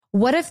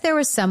What if there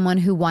was someone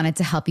who wanted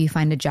to help you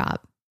find a job?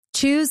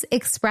 Choose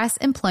Express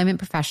Employment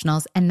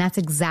Professionals, and that's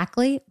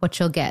exactly what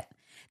you'll get.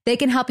 They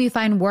can help you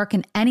find work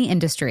in any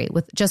industry.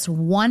 With just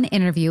one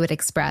interview at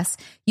Express,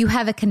 you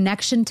have a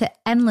connection to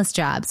endless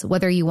jobs,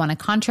 whether you want a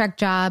contract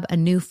job, a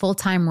new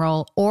full-time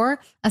role,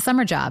 or a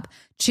summer job.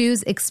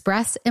 Choose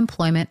Express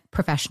Employment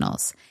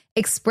Professionals.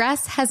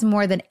 Express has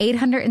more than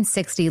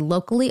 860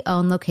 locally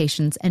owned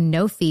locations and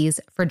no fees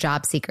for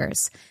job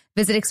seekers.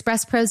 Visit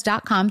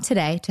expresspros.com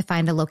today to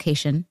find a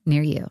location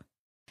near you.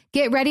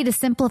 Get ready to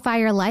simplify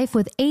your life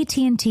with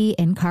AT&T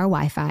in-car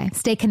Wi-Fi.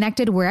 Stay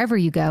connected wherever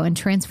you go and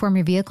transform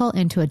your vehicle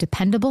into a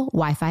dependable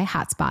Wi-Fi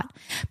hotspot.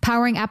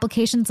 Powering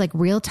applications like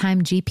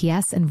real-time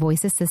GPS and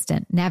voice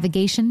assistant,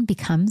 navigation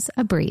becomes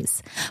a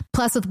breeze.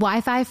 Plus, with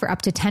Wi-Fi for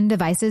up to 10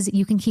 devices,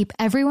 you can keep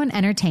everyone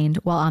entertained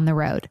while on the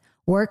road.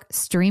 Work,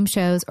 stream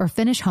shows, or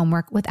finish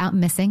homework without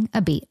missing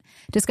a beat.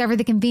 Discover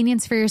the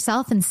convenience for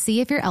yourself and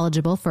see if you're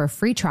eligible for a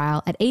free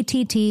trial at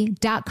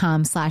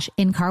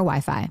att.com/in-car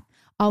Wi-Fi.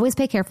 Always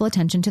pay careful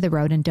attention to the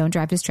road and don't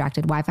drive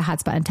distracted. Wi-Fi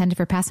hotspot intended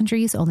for passenger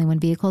use only when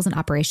vehicles in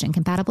operation.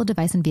 Compatible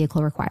device and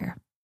vehicle require.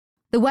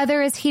 The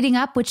weather is heating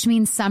up, which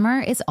means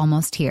summer is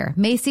almost here.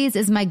 Macy's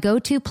is my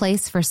go-to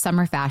place for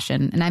summer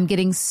fashion, and I'm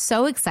getting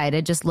so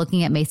excited just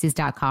looking at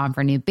Macy's.com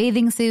for new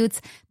bathing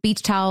suits,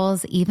 beach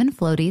towels, even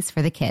floaties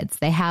for the kids.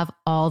 They have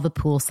all the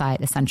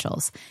poolside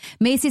essentials.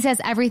 Macy's has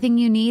everything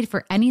you need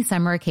for any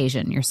summer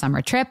occasion, your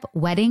summer trip,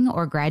 wedding,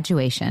 or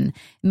graduation.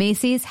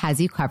 Macy's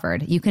has you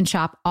covered. You can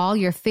shop all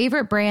your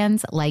favorite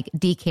brands like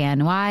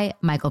DKNY,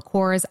 Michael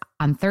Kors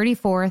on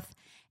 34th.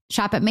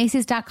 Shop at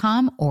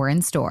Macy's.com or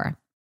in store.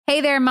 Hey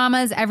there,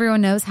 mamas.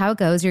 Everyone knows how it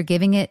goes. You're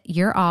giving it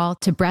your all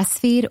to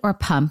breastfeed or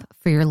pump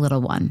for your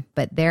little one.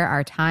 But there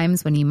are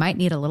times when you might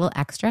need a little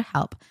extra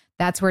help.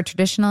 That's where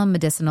Traditional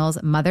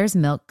Medicinals Mother's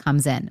Milk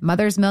comes in.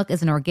 Mother's Milk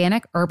is an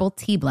organic herbal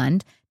tea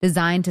blend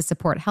designed to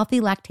support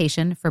healthy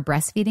lactation for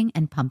breastfeeding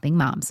and pumping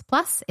moms.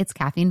 Plus, it's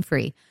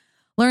caffeine-free.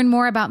 Learn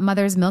more about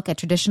Mother's Milk at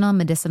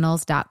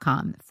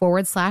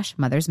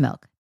traditionalmedicinals.com/Mother's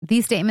Milk.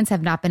 These statements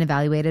have not been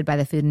evaluated by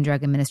the Food and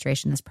Drug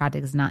Administration. This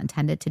product is not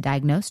intended to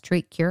diagnose,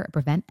 treat, cure, or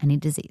prevent any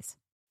disease.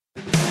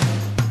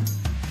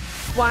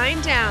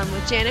 Wind Down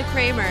with Jana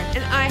Kramer,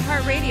 an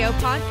iHeartRadio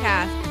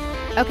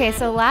podcast. Okay,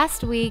 so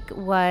last week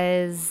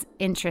was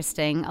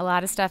interesting. A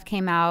lot of stuff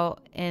came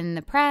out in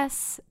the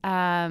press.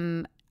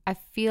 I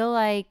feel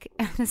like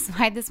I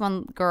had this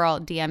one girl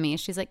DM me.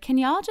 She's like, can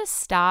y'all just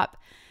stop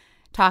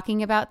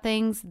talking about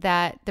things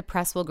that the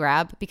press will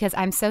grab, because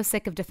I'm so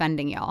sick of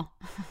defending y'all.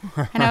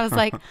 And I was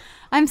like,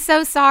 I'm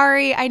so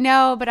sorry. I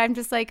know, but I'm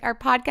just like, our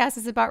podcast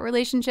is about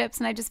relationships,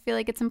 and I just feel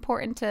like it's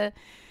important to,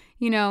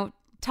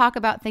 talk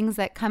about things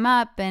that come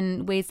up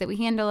and ways that we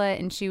handle it.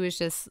 And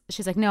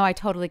she's like, no, I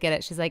totally get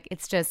it. She's like,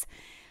 it's just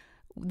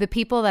the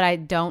people that I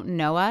don't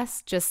know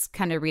us just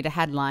kind of read a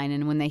headline,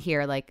 and when they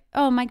hear like,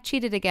 oh, Mike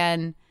cheated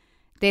again,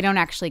 they don't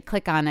actually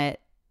click on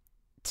it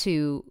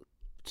to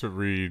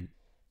read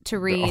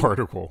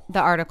the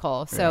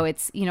article. So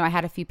it's, I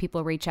had a few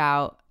people reach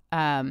out.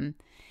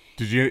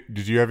 Did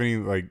you have any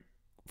like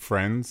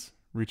friends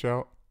reach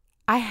out?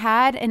 I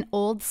had an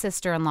old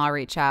sister-in-law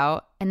reach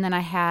out, and then I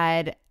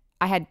had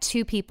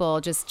two people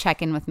just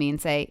check in with me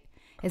and say,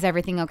 is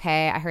everything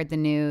okay? I heard the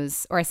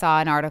news, or I saw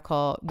an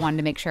article, wanted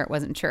to make sure it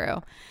wasn't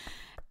true.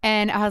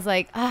 And I was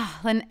like,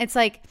 and it's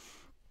like,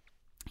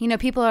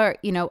 people are,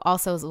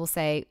 also will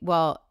say,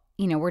 well,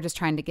 we're just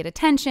trying to get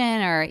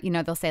attention, or,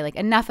 they'll say like,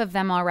 enough of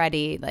them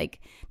already.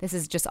 Like, this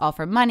is just all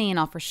for money and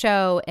all for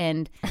show.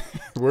 And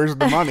where's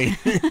the money?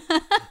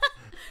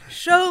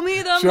 Show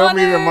me the money. Show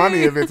me the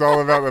money if it's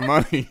all about the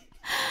money.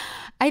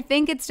 I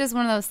think it's just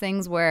one of those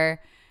things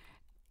where,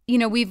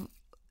 and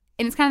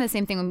it's kind of the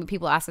same thing when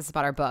people ask us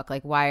about our book,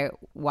 like why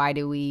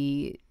do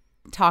we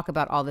talk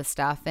about all this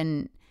stuff?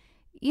 And,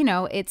 we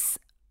know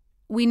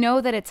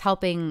that it's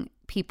helping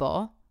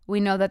people. We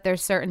know that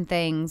there's certain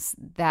things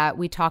that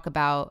we talk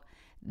about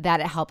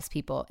that it helps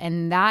people.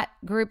 And that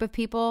group of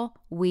people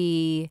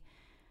we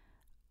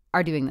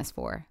are doing this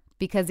for,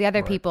 because the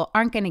other people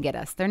aren't going to get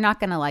us. They're not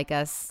going to like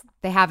us.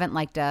 They haven't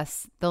liked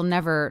us. They'll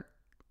never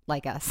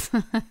like us.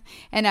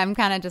 And I'm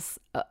kind of just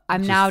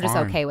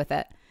okay with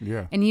it.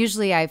 Yeah. And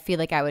usually I feel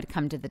like I would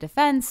come to the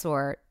defense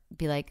or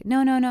be like,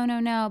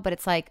 no. But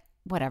it's like,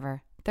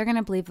 whatever. They're going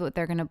to believe what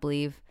they're going to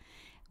believe.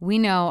 We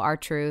know our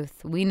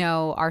truth. We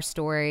know our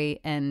story.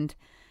 And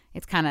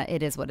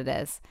it is what it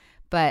is.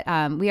 But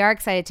we are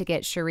excited to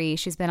get Cherie.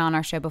 She's been on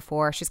our show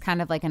before. She's kind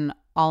of like an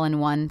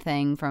all-in-one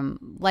thing,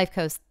 from life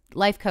coach,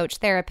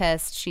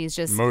 therapist. She's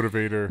just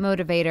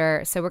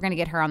motivator. So we're going to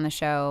get her on the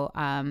show.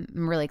 I'm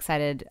really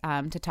excited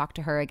to talk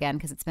to her again,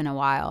 because it's been a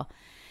while.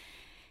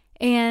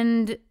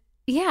 And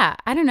yeah,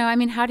 I don't know. I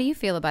mean, how do you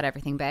feel about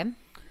everything, babe?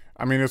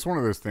 I mean, it's one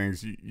of those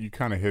things, you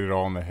kind of hit it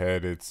all on the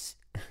head. It's,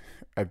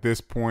 at this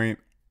point,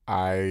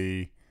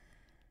 I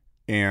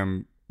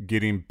am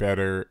getting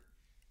better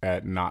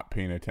at not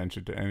paying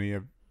attention to any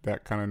of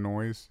that kind of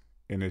noise.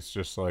 And it's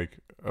just like,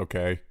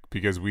 okay,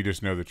 because we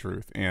just know the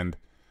truth. And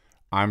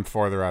I'm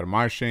farther out of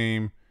my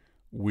shame.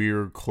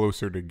 We're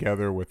closer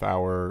together with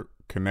our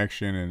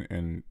connection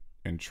and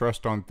and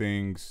trust on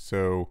things.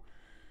 So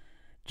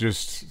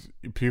just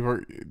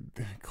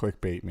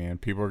clickbait, man.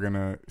 People are going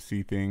to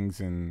see things,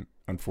 and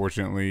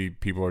unfortunately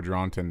people are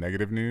drawn to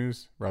negative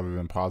news rather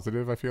than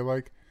positive, I feel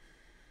like.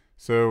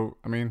 So,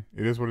 I mean,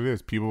 it is what it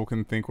is. People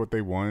can think what they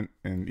want.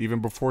 And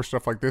even before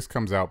stuff like this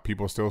comes out,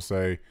 people still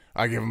say,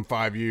 I give him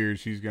 5 years.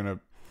 She's going to.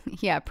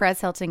 Yeah. Perez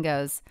Hilton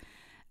goes,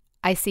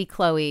 I see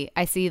Chloe.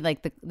 I see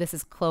this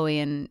is Chloe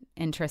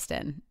and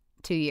Tristan.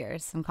 2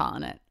 years. I'm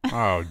calling it.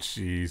 Oh,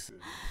 jeez.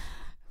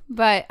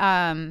 But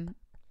I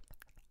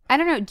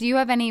don't know. Do you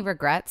have any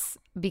regrets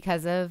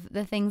because of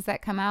the things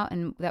that come out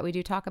and that we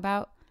do talk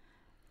about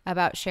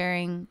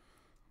sharing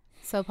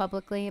so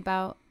publicly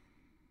about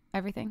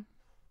everything?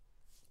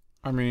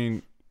 I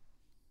mean,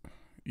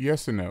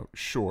 yes and no.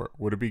 Sure.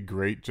 Would it be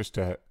great just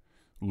to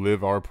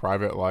live our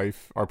private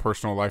life, our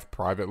personal life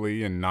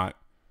privately, and not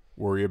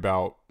worry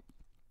about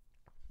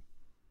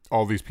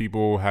all these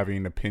people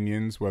having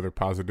opinions, whether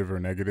positive or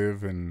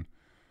negative, and,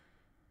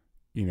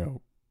 you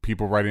know,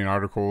 people writing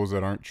articles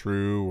that aren't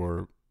true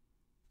or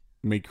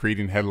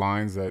creating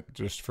headlines that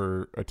just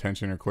for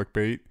attention or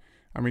clickbait?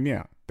 I mean,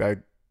 yeah, that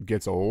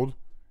gets old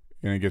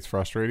and it gets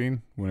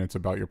frustrating when it's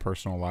about your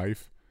personal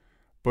life.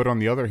 But on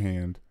the other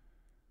hand,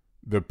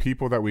 the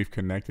people that we've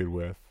connected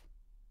with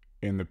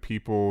and the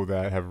people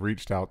that have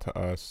reached out to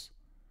us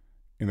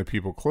and the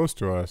people close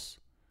to us,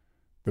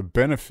 the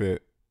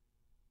benefit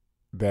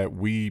that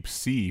we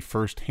see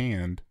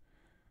firsthand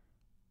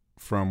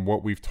from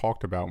what we've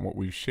talked about and what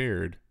we've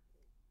shared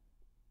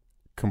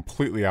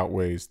completely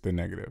outweighs the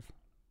negative.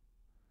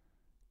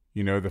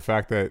 You know, the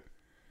fact that,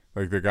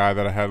 like the guy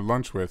that I had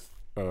lunch with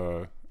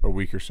a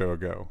week or so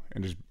ago,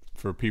 and just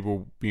for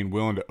people being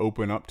willing to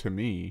open up to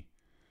me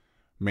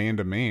man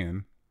to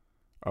man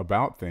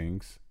about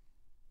things,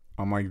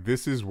 I'm like,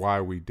 this is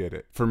why we did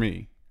it. For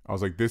me, I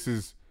was like, this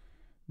is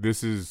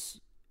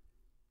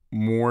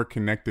more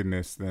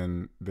connectedness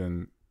than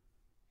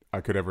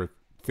I could ever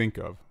think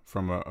of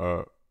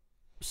from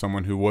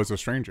someone who was a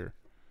stranger.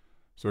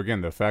 So again,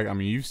 the fact, I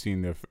mean, you've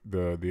seen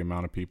the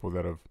amount of people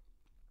that have,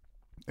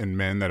 and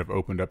men that have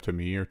opened up to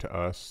me or to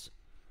us,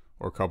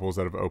 or couples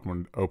that have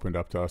opened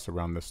up to us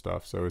around this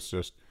stuff. So it's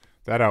just,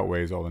 that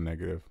outweighs all the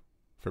negative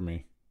for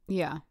me.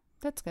 Yeah,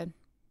 that's good.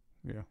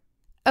 Yeah.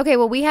 Okay,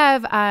 well, we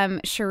have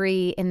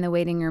Cherie in the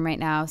waiting room right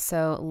now,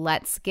 so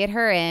let's get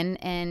her in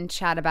and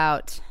chat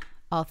about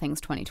all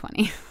things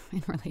 2020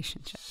 in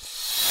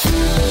relationships.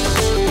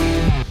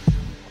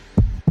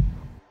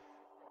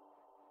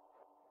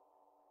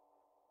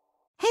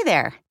 Hey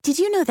there. Did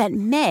you know that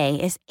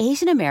May is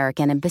Asian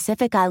American and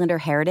Pacific Islander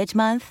Heritage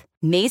Month?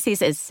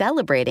 Macy's is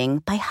celebrating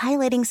by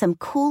highlighting some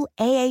cool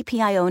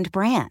AAPI-owned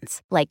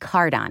brands like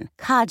Cardon,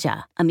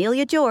 Kaja,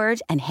 Amelia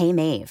George, and Hey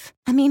Mave.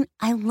 I mean,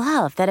 I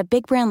love that a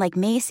big brand like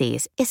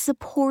Macy's is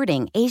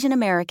supporting Asian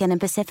American and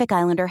Pacific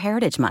Islander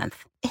Heritage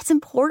Month. It's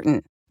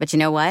important. But you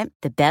know what?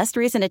 The best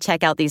reason to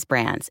check out these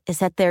brands is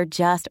that they're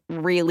just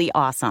really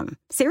awesome.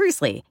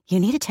 Seriously, you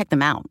need to check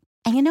them out.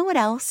 And you know what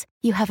else?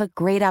 You have a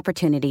great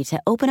opportunity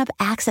to open up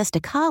access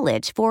to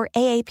college for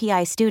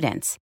AAPI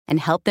students and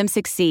help them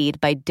succeed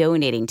by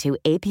donating to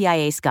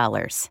APIA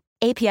Scholars.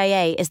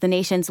 APIA is the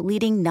nation's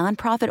leading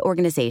nonprofit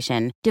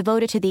organization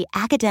devoted to the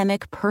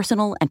academic,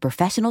 personal, and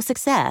professional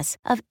success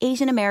of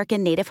Asian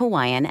American, Native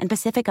Hawaiian, and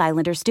Pacific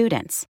Islander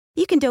students.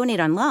 You can donate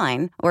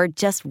online or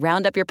just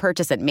round up your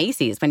purchase at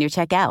Macy's when you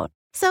check out.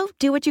 So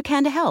do what you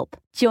can to help.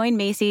 Join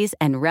Macy's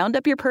and round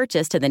up your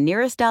purchase to the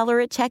nearest dollar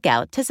at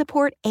checkout to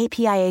support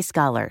APIA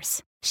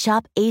Scholars.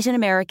 Shop Asian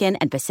American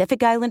and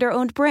Pacific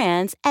Islander-owned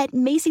brands at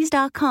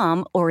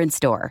Macy's.com or in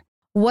store.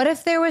 What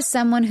if there was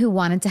someone who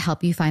wanted to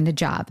help you find a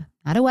job?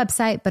 Not a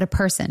website, but a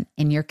person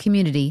in your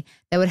community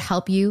that would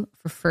help you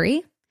for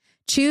free?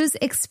 Choose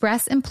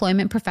Express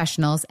Employment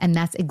Professionals, and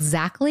that's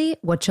exactly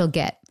what you'll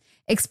get.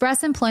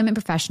 Express Employment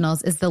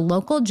Professionals is the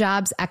local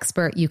jobs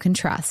expert you can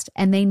trust,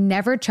 and they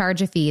never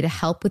charge a fee to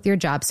help with your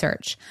job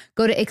search.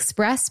 Go to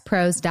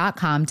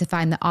expresspros.com to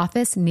find the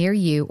office near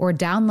you or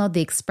download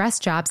the Express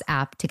Jobs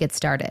app to get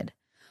started.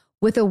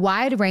 With a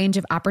wide range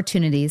of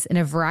opportunities in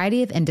a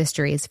variety of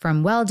industries,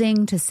 from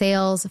welding to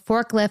sales,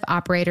 forklift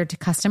operator to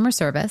customer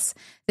service,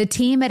 the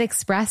team at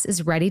Express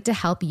is ready to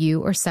help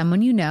you or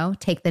someone you know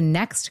take the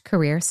next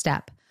career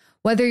step.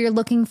 Whether you're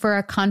looking for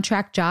a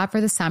contract job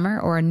for the summer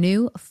or a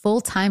new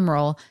full-time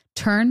role,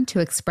 turn to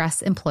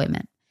Express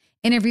Employment.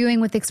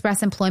 Interviewing with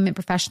Express Employment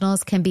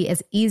Professionals can be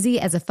as easy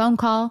as a phone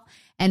call,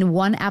 and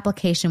one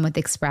application with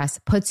Express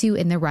puts you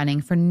in the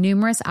running for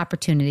numerous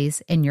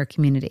opportunities in your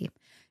community.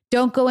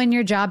 Don't go in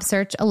your job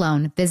search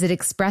alone. Visit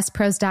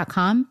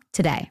expresspros.com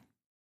today.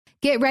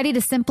 Get ready to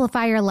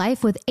simplify your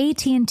life with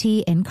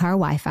AT&T in-car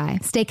Wi-Fi.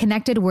 Stay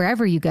connected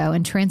wherever you go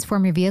and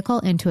transform your vehicle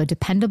into a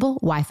dependable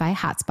Wi-Fi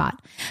hotspot.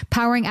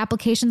 Powering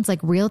applications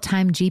like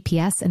real-time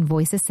GPS and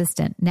voice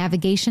assistant,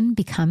 navigation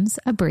becomes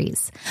a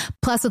breeze.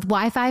 Plus, with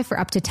Wi-Fi for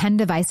up to 10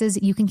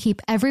 devices, you can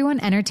keep everyone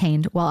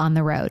entertained while on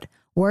the road.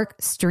 Work,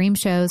 stream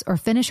shows, or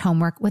finish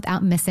homework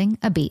without missing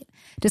a beat.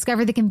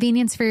 Discover the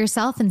convenience for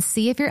yourself and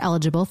see if you're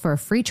eligible for a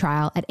free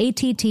trial at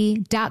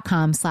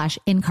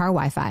att.com/in-car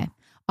Wi-Fi.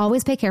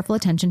 Always pay careful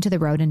attention to the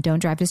road and don't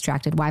drive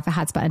distracted. Wi-Fi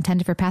hotspot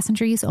intended for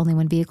passenger use only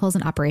when vehicles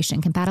in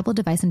operation. Compatible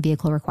device and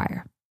vehicle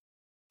require.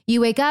 You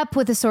wake up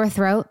with a sore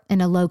throat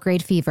and a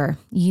low-grade fever.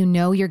 You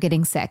know you're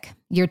getting sick.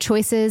 Your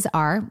choices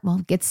are, well,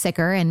 get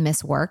sicker and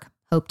miss work,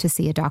 hope to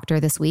see a doctor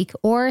this week,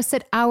 or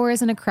sit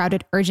hours in a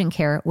crowded urgent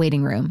care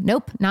waiting room.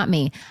 Nope, not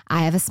me.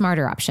 I have a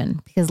smarter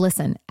option because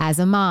listen, as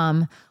a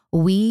mom,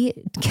 we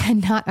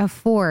cannot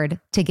afford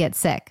to get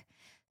sick.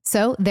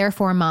 So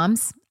therefore,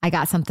 moms, I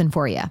got something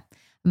for you.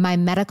 My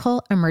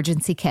medical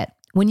emergency kit.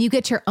 When you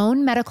get your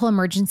own medical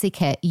emergency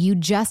kit, you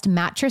just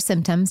match your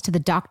symptoms to the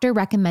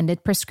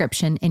doctor-recommended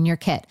prescription in your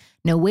kit.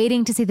 No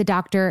waiting to see the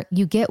doctor.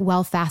 You get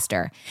well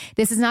faster.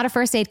 This is not a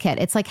first aid kit.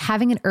 It's like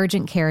having an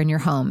urgent care in your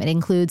home. It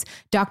includes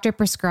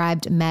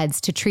doctor-prescribed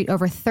meds to treat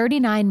over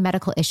 39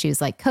 medical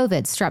issues like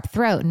COVID, strep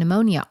throat,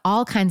 pneumonia,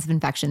 all kinds of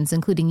infections,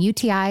 including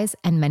UTIs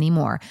and many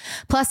more.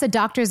 Plus a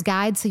doctor's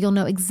guide so you'll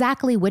know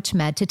exactly which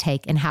med to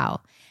take and how.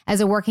 As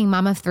a working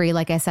mom of 3,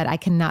 like I said, I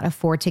cannot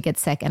afford to get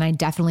sick, and I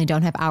definitely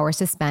don't have hours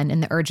to spend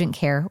in the urgent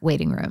care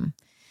waiting room.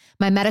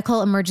 My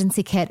medical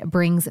emergency kit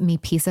brings me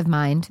peace of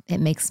mind. It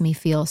makes me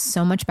feel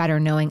so much better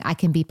knowing I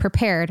can be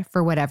prepared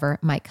for whatever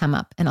might come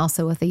up. And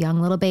also with a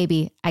young little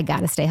baby, I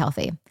gotta stay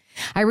healthy.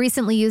 I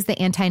recently used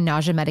the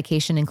anti-nausea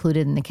medication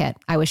included in the kit.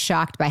 I was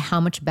shocked by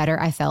how much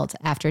better I felt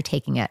after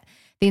taking it.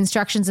 The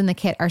instructions in the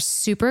kit are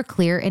super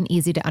clear and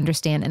easy to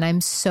understand, and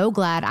I'm so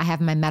glad I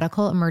have my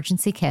medical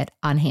emergency kit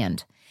on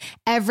hand.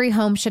 Every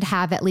home should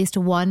have at least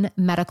one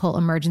medical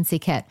emergency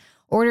kit.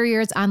 Order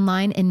yours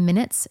online in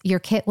minutes. Your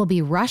kit will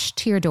be rushed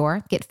to your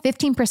door. Get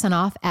 15%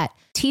 off at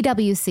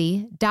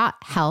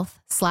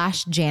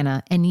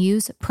twc.health/Jana and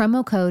use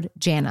promo code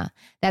Jana.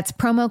 That's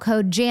promo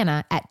code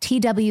Jana at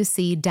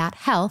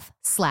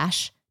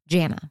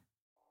twc.health/Jana.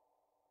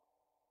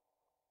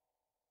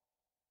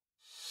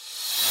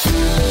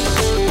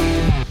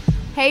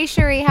 Hey,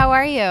 Cherie, how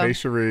are you? Hey,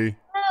 Cherie.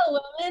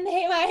 Hello, woman.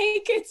 Hey,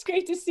 Mike. It's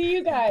great to see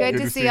you guys. Good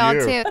to see y'all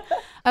too.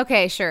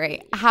 Okay,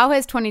 Cherie, how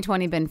has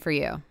 2020 been for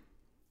you?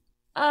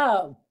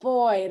 Oh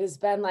boy, it has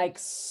been like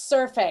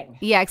surfing.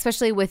 Yeah,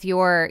 especially with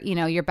your,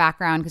 your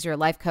background because you're a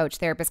life coach,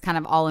 therapist, kind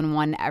of all in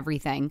one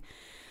everything.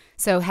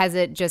 So has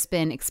it just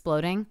been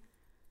exploding?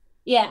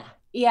 Yeah.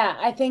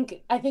 I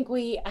think I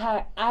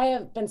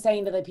have been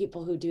saying to the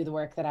people who do the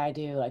work that I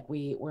do, like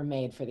we were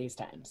made for these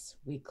times.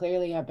 We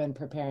clearly have been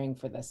preparing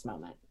for this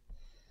moment.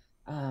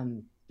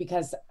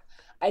 Because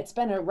it's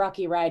been a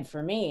rocky ride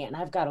for me and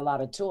I've got a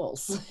lot of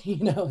tools,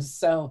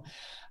 so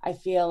I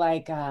feel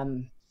like I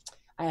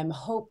am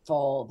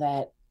hopeful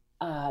that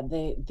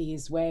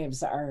these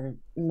waves are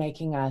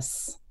making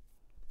us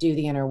do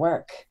the inner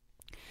work.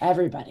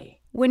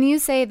 Everybody. When you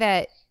say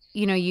that,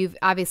 you've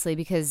obviously,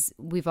 because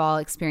we've all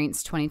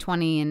experienced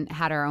 2020 and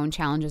had our own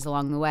challenges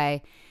along the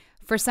way,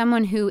 for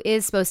someone who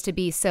is supposed to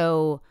be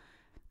so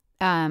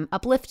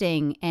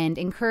uplifting and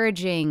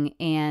encouraging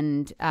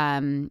and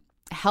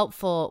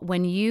helpful,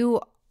 when you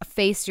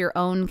face your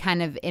own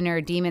kind of inner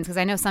demons, because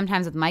I know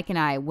sometimes with Mike and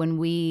I, when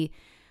we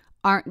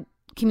aren't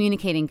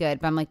communicating good,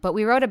 but I'm like, but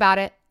we wrote about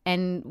it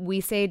and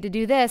we say to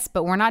do this,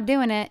 but we're not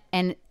doing it.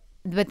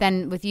 But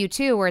then with you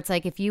too, where it's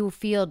like, if you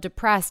feel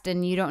depressed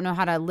and you don't know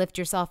how to lift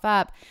yourself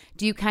up,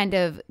 do you kind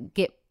of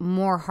get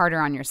more harder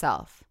on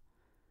yourself?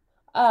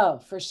 Oh,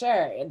 for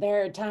sure.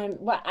 There are times,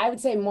 well, I would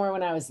say more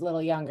when I was a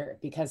little younger,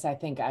 because I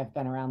think I've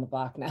been around the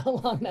block now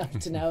long enough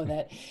to know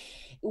that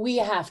we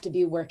have to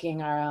be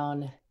working our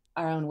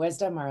own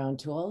wisdom, our own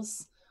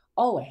tools,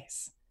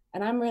 always.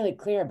 And I'm really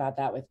clear about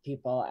that with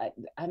people.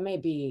 I may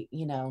be,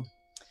 a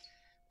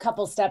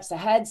couple steps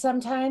ahead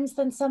sometimes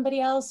than somebody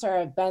else, or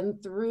I've been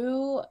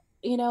through,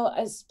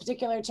 a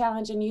particular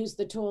challenge and used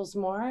the tools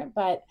more.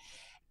 But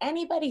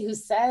anybody who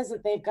says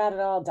that they've got it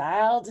all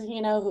dialed,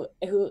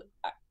 who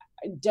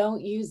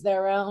don't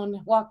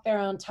walk their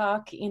own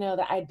talk,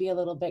 that I'd be a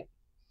little bit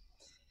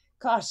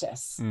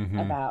cautious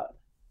about,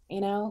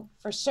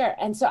 for sure.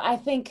 And so I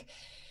think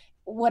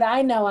what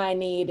I know I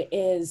need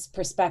is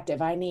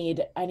perspective. I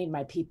need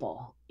my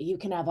people. You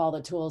can have all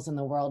the tools in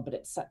the world, but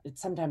it's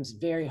sometimes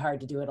very hard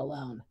to do it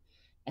alone.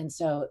 And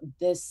so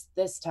this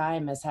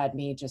time has had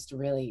me just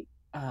really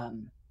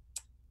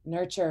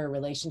nurture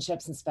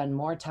relationships and spend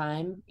more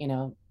time,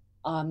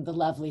 on the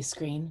lovely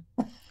screen.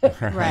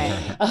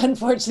 Right.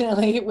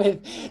 Unfortunately,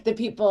 with the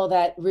people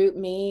that root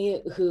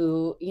me,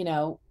 who,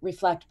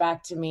 reflect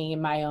back to me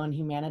my own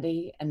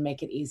humanity and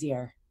make it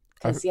easier.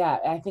 Because,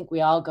 I think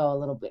we all go a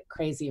little bit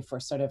crazy if we're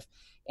sort of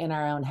in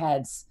our own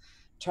heads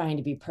trying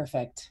to be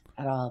perfect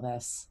at all of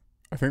this.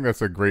 I think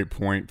that's a great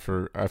point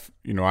I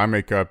know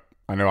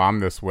I'm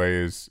this way,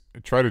 is I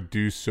try to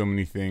do so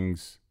many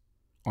things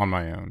on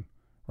my own,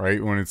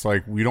 right? When it's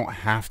like, we don't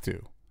have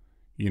to,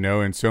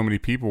 and so many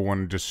people want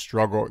to just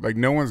struggle. Like,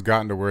 no one's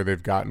gotten to where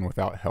they've gotten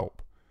without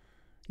help,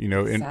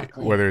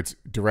 Exactly. whether it's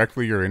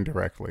directly or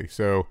indirectly.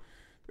 So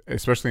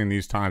especially in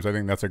these times, I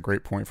think that's a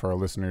great point for our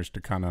listeners to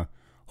kind of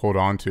hold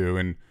on to.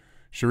 And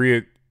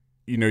Cherie,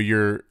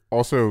 you're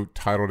also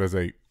titled as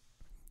let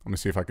me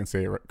see if I can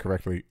say it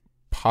correctly,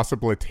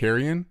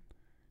 possibilitarian.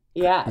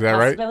 Yeah. Is that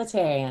right?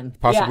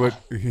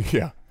 Possibilitarian.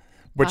 Yeah.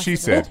 what she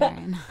said.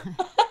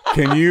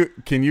 Possibilitarian.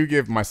 Can you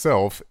give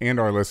myself and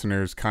our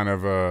listeners kind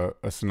of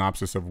a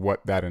synopsis of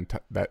what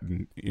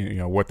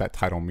what that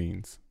title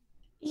means?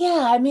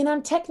 Yeah, I mean,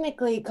 I'm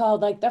technically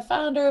called like the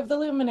founder of the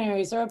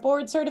Luminaries or a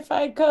board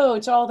certified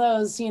coach, all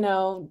those,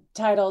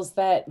 titles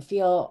that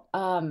feel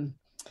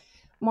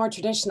more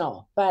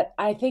traditional. But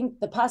I think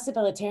the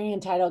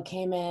possibilitarian title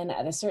came in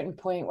at a certain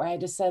point where I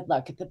just said,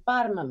 look, at the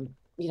bottom of,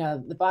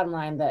 the bottom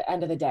line, the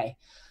end of the day,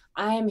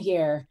 I am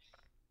here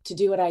to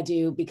do what I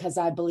do because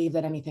I believe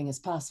that anything is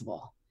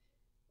possible.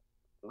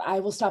 I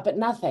will stop at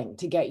nothing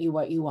to get you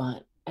what you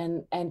want.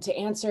 And to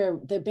answer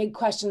the big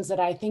questions that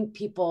I think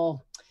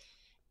people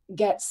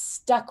get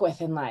stuck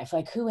with in life,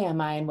 like who am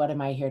I and what am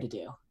I here to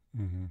do?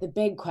 Mm-hmm. The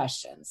big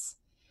questions.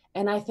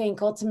 And I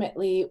think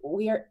ultimately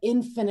we are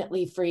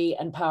infinitely free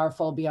and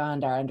powerful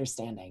beyond our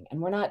understanding. And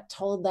we're not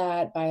told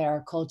that by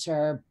our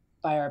culture,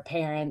 by our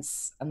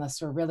parents, unless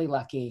we're really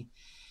lucky.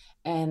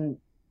 And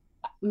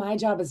my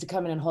job is to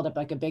come in and hold up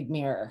like a big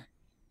mirror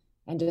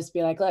and just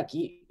be like, look,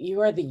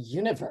 you are the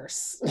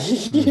universe.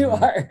 You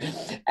are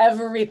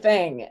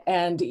everything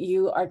and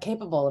you are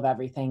capable of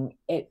everything.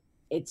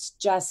 It's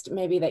just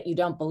maybe that you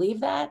don't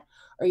believe that,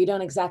 or you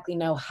don't exactly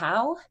know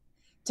how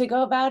to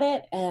go about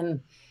it.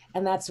 And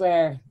that's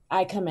where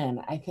I come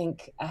in. I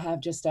think I have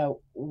just a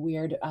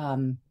weird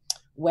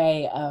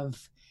way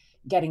of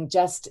getting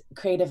just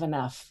creative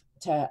enough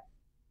to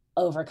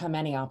overcome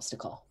any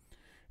obstacle,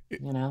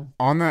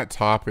 On that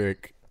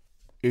topic,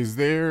 is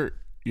there,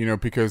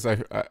 because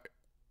I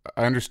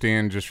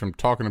understand just from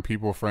talking to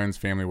people, friends,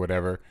 family,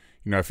 whatever,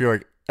 I feel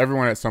like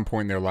everyone at some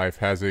point in their life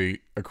has a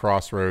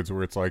crossroads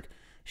where it's like,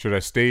 should I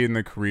stay in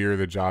the career,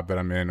 the job that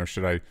I'm in, or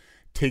should I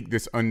take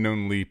this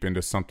unknown leap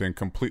into something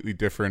completely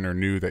different or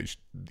new that,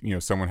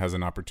 someone has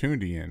an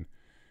opportunity in?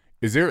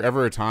 Is there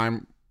ever a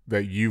time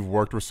that you've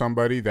worked with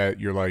somebody that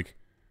you're like,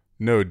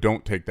 no,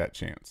 don't take that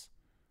chance?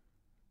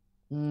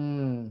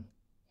 Wow,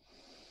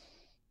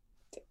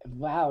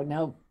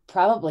 no,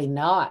 probably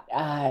not.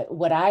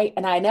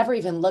 I never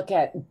even look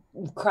at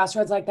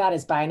crossroads like that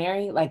as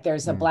binary. Like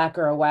there's a black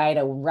or a white,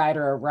 a right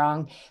or a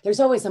wrong. There's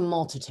always a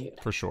multitude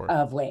for sure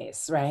of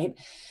ways, right?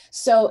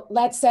 So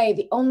let's say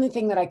the only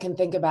thing that I can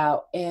think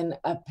about in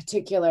a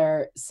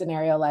particular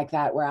scenario like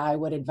that, where I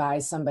would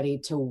advise somebody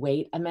to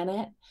wait a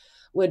minute,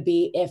 would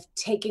be if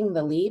taking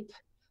the leap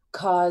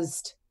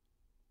caused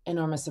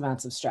enormous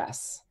amounts of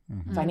stress,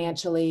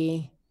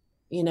 financially,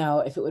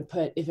 if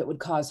it would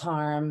cause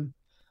harm,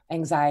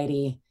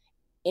 anxiety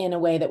in a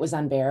way that was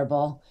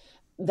unbearable,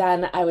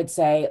 then I would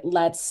say,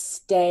 let's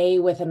stay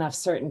with enough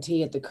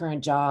certainty at the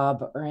current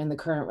job or in the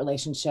current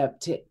relationship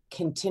to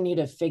continue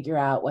to figure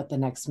out what the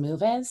next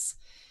move is,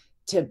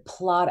 to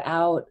plot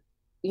out,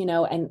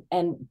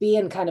 and be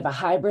in kind of a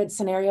hybrid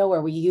scenario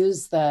where we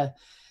use the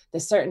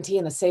certainty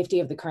and the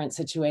safety of the current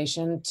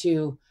situation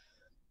to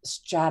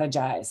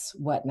strategize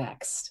what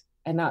next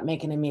and not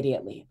make an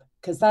immediate leap.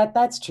 Because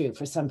that's true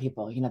for some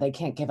people. They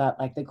can't give up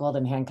like the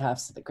golden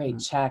handcuffs, the great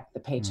check, the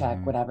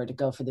paycheck, whatever, to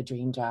go for the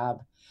dream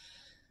job.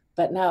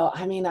 But no,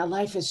 I mean,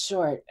 life is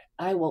short.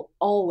 I will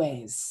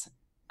always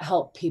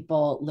help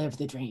people live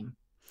the dream.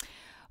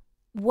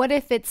 What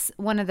if it's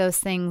one of those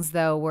things,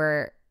 though,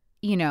 where,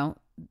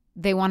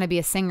 they want to be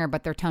a singer,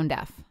 but they're tone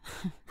deaf?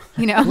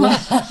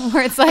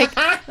 Where it's like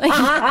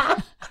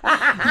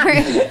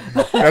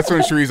that's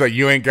when Cherie's like,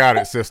 you ain't got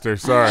it, sister.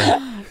 Sorry.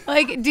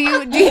 Like, do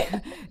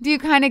you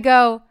kind of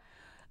go,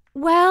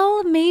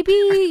 well, maybe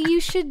you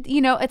should,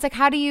 it's like,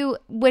 how do you,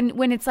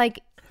 when it's like,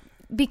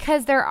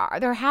 because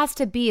there has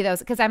to be those,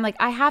 because I'm like,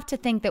 I have to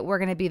think that we're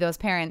going to be those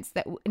parents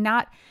that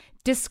not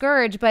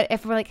discourage, but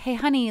if we're like, hey,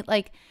 honey,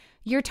 like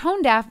you're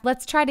tone deaf,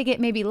 let's try to get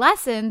maybe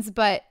lessons,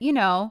 but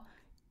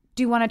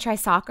do you want to try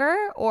soccer?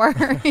 Or,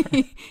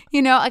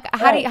 like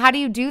how do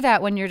you do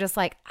that when you're just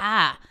like,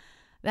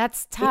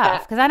 that's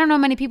tough? Because I don't know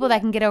many people that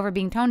can get over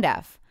being tone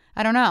deaf.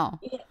 I don't know.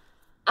 Yeah.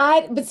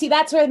 But see,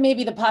 that's where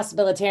maybe the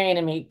possibilitarian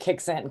in me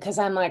kicks in, because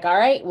I'm like, all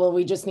right, well,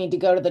 we just need to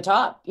go to the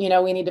top.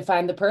 We need to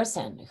find the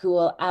person who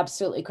will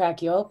absolutely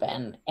crack you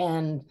open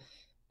and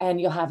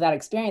you'll have that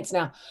experience.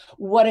 Now,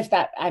 what if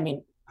I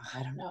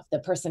don't know if the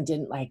person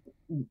didn't like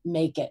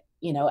make it,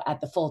 at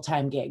the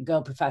full-time gig,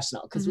 go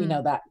professional, because we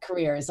know that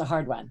career is a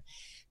hard one.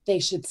 They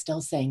should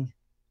still sing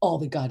all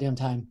the goddamn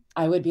time.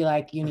 I would be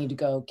like, you need to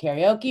go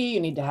karaoke, you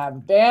need to have a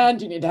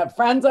band, you need to have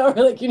friends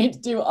over, like you need to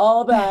do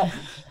all that.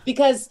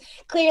 Because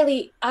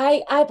clearly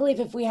I believe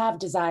if we have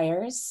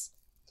desires,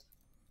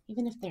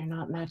 even if they're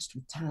not matched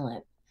with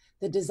talent,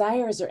 the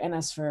desires are in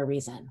us for a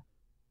reason.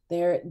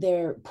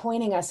 They're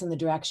pointing us in the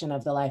direction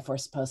of the life we're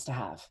supposed to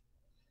have.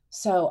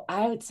 So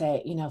I would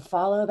say,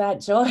 follow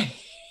that joy,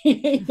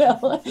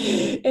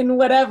 in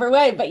whatever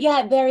way. But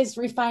yeah, there is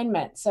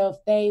refinement. So if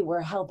they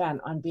were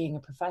hell-bent on being a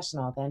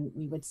professional, then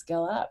we would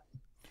skill up.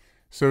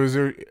 So is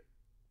there,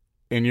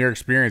 in your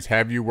experience,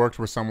 have you worked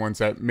with someone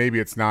that maybe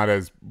it's not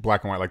as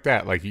black and white like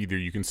that, like either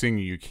you can sing or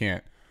you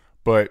can't,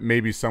 but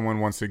maybe someone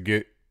wants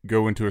to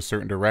go into a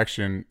certain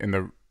direction,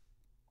 and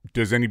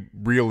does any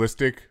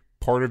realistic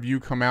part of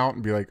you come out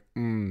and be like,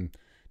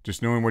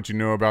 just knowing what you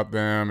know about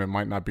them, it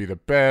might not be the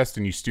best,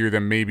 and you steer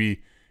them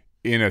maybe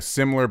in a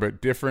similar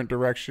but different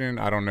direction.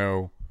 I don't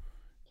know,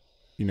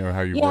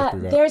 how you work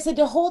through that. There's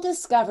a whole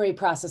discovery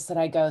process that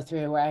I go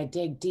through where I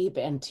dig deep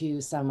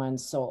into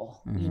someone's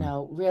soul,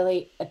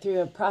 really through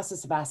a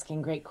process of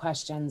asking great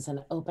questions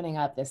and opening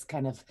up this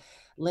kind of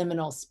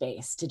liminal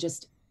space to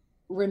just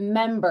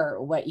remember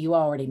what you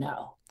already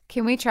know.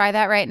 Can we try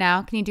that right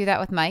now? Can you do that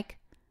with Mike?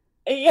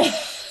 Yeah,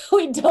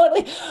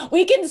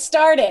 we can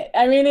start it.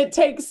 I mean, it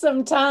takes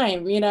some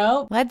time,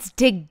 Let's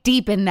dig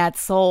deep in that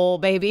soul,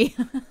 baby.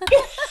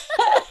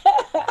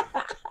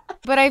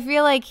 But I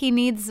feel like we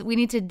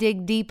need to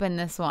dig deep in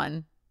this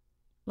one.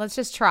 Let's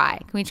just try.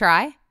 Can we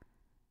try?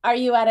 Are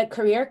you at a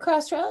career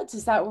crossroads?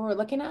 Is that what we're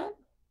looking at?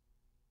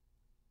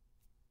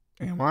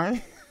 Am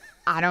I?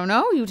 I don't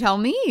know. You tell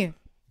me.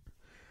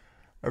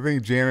 I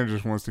think Jana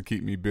just wants to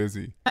keep me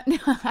busy.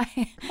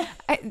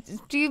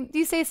 Do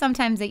you say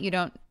sometimes that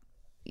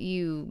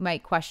you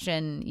might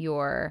question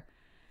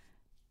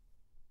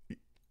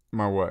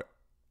my what?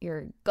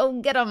 Your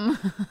go get 'em.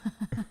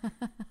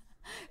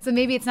 So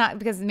maybe it's not,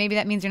 because maybe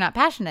that means you're not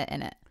passionate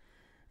in it.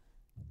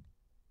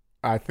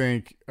 I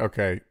think,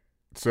 okay,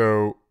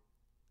 so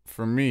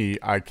for me,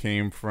 I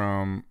came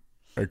from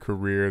a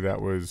career that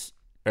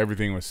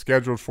everything was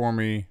scheduled for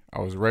me. I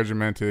was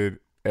regimented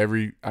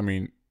every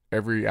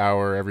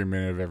hour, every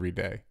minute of every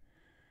day.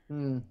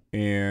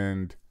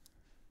 And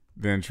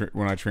then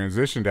when I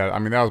transitioned out,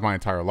 that was my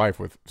entire life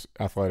with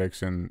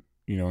athletics and,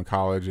 in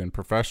college and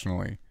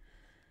professionally.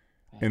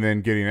 And then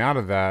getting out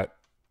of that,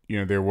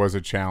 there was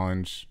a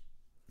challenge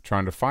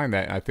trying to find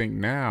that. And I think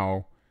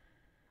now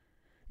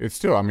it's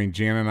still,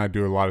 Jana and I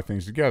do a lot of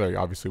things together.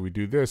 Obviously we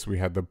do this, we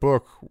had the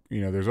book,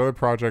 there's other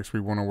projects we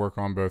want to work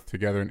on both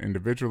together and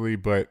individually,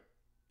 but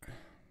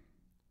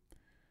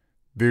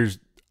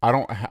I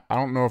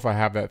don't know if I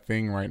have that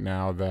thing right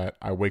now that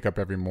I wake up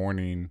every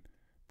morning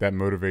that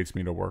motivates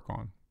me to work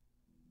on.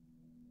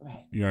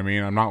 Right. You know what I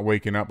mean? I'm not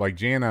waking up like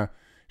Jana.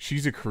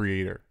 She's a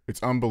creator.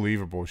 It's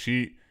unbelievable.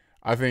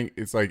 I think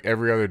it's like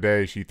every other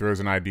day she throws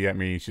an idea at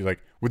me. She's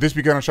like, would this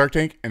be good on Shark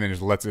Tank? And then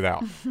just lets it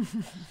out. You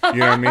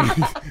know what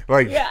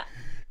I mean?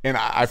 And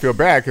I feel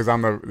bad because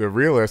I'm the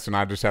realist and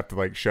I just have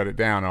to shut it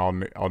down.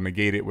 And I'll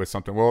negate it with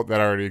something, well, that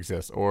already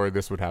exists, or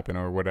this would happen,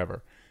 or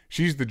whatever.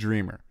 She's the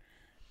dreamer.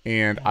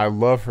 And I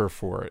love her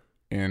for it.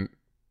 And,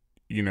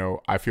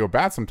 I feel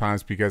bad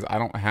sometimes because I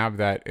don't have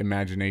that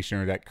imagination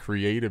or that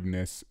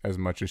creativeness as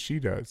much as she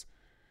does.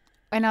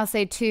 And I'll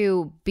say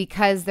too,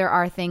 because there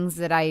are things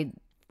that I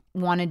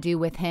want to do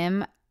with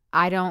him,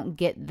 I don't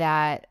get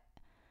that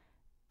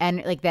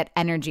that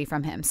energy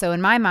from him. So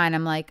in my mind,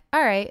 I'm like,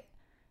 all right,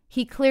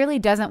 he clearly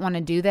doesn't want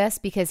to do this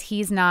because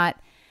he's not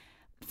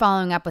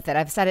following up with it.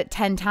 I've said it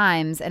 10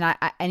 times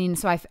and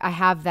so I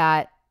have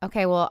that,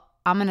 okay, well,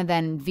 I'm going to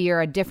then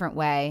veer a different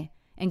way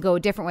and go a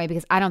different way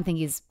because I don't think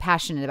he's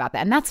passionate about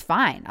that. And that's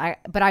fine.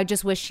 But I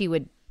just wish he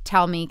would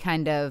tell me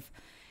kind of,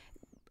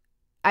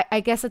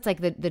 I guess it's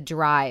like the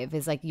drive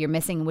is like you're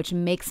missing, which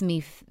makes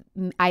me,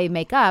 I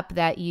make up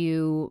that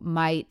you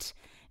might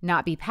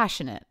not be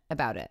passionate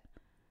about it.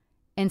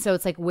 And so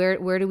it's like, where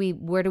do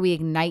we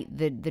ignite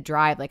the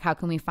drive? Like, how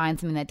can we find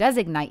something that does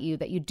ignite you,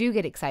 that you do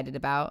get excited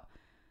about,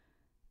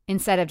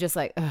 instead of just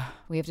like,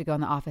 we have to go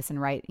in the office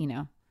and write,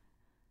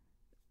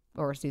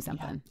 or do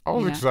something. I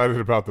was excited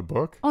about the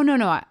book. Oh,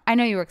 no. I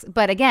know you were,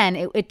 but again,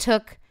 it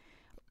took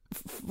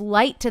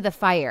light to the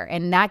fire,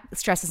 and that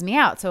stresses me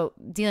out. So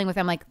dealing with,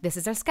 I'm like, this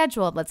is our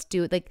schedule, let's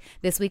do it, like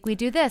this week we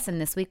do this, and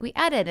this week we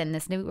edit, and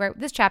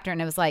this chapter,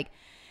 and it was like,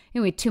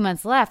 we had 2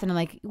 months left, and I'm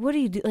like, what do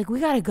you do? Like, we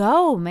gotta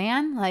go,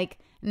 man. Like,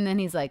 and then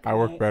he's like, I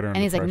work better, and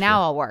he's like,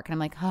 now I'll work, and I'm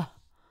like,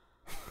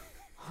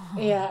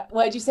 Yeah.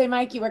 What did you say,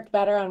 Mike? You worked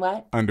better on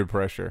what? Under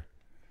pressure.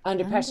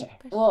 Under pressure.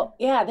 Well,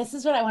 yeah, this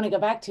is what I want to go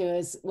back to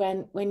is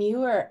when you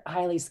were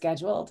highly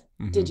scheduled,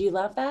 did you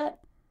love that?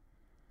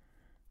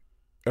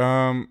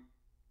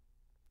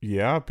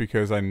 Yeah,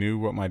 because I knew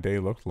what my day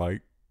looked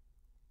like.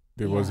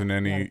 There wasn't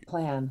any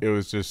plan. It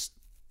was just,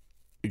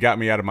 it got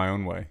me out of my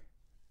own way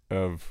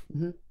of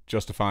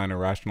justifying or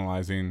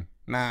rationalizing.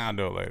 Nah, I'll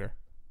do it later.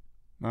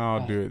 No,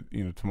 I'll do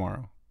it,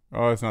 tomorrow.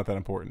 Oh, it's not that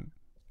important.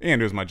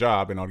 And it was my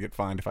job, and I'll get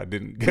fined if I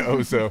didn't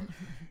go. So,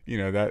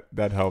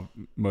 that helped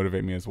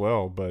motivate me as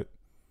well. But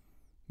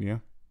yeah.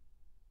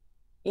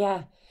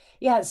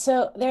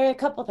 So there are a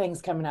couple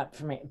things coming up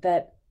for me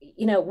that,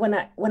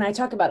 when I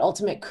talk about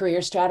ultimate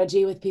career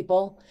strategy with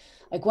people,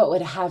 like what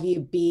would have you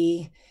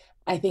be,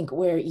 I think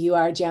where you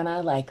are,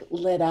 Jana, like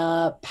lit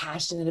up,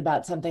 passionate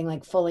about something,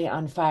 like fully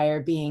on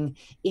fire, being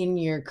in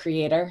your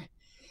creator,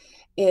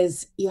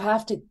 is you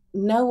have to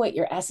know what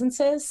your essence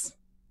is,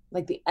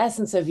 like the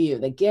essence of you,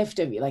 the gift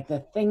of you, like the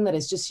thing that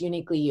is just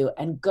uniquely you,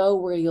 and go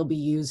where you'll be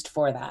used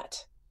for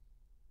that.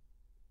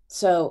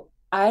 So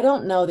I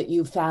don't know that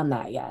you've found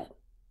that yet.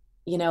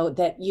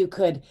 That you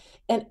could,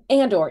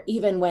 and or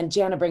even when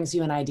Jana brings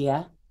you an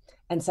idea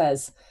and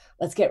says,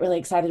 let's get really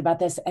excited about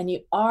this, and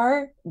you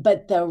are,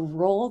 but the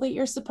role that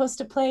you're supposed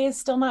to play is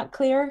still not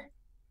clear,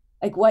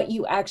 like what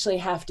you actually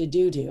have to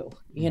do,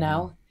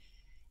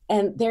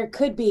 And there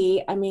could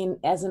be, I mean,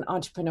 as an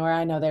entrepreneur,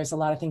 I know there's a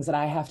lot of things that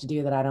I have to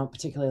do that I don't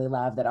particularly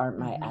love, that aren't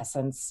my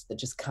essence, that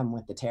just come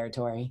with the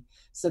territory.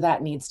 So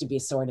that needs to be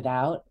sorted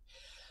out.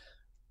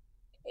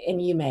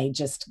 And you may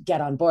just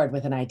get on board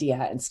with an idea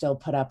and still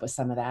put up with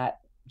some of that,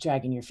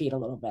 dragging your feet a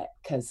little bit,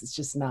 because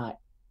it's not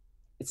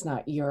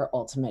your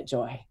ultimate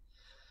joy.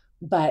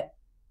 But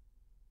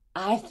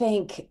I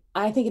think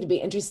it'd be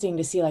interesting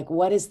to see, like,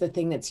 what is the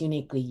thing that's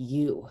uniquely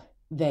you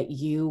that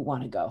you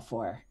want to go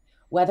for?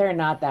 Whether or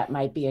not that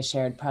might be a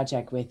shared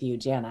project with you,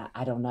 Jana,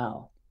 I don't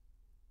know.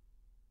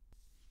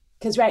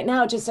 Because right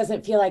now it just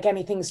doesn't feel like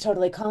anything's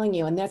totally calling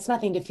you. And that's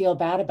nothing to feel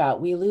bad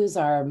about. We lose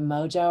our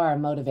mojo, our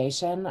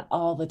motivation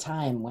all the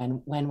time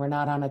when we're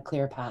not on a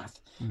clear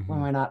path, when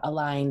we're not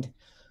aligned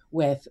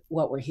with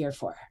what we're here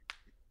for,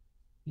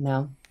 you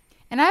know?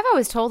 And I've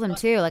always told him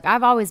too, like,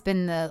 I've always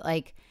been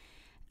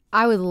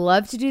I would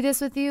love to do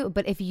this with you,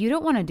 but if you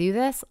don't want to do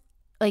this,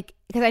 like,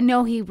 because I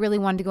know he really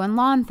wanted to go in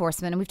law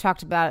enforcement, and we've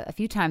talked about it a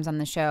few times on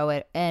the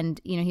show,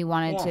 and you know, he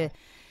wanted to,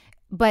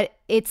 but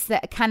it's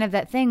that kind of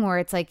that thing where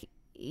it's like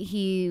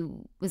he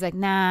was like,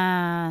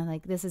 nah,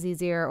 like, this is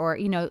easier, or,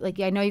 you know, like,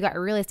 I know you got a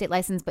real estate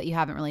license, but you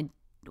haven't really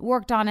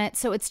worked on it,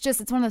 so it's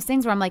one of those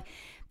things where I'm like,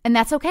 and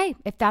that's okay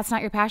if that's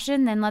not your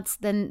passion, then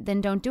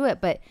then don't do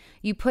it. But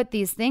you put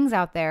these things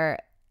out there,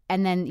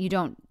 and then you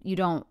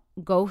don't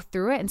go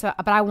through it, and so,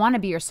 but I want to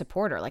be your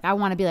supporter. Like, I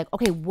want to be like,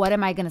 okay, what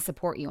am I going to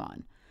support you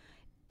on?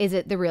 Is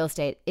it the real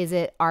estate? Is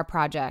it our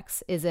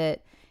projects? Is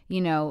it,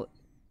 you know,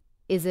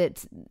 is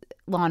it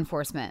law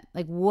enforcement?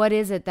 Like, what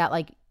is it that,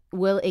 like,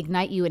 will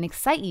ignite you and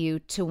excite you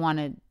to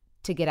want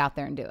to get out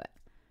there and do it?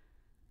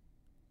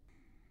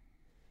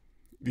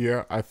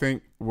 Yeah, I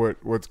think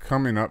what's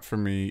coming up for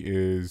me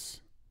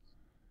is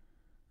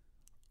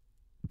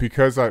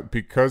because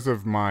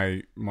of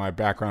my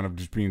background of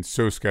just being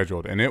so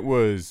scheduled, and it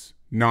was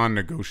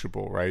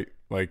non-negotiable, right?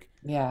 Like,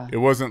 yeah, it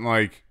wasn't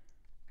like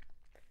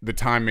the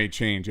time may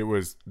change. It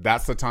was,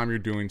 that's the time you're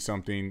doing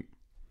something,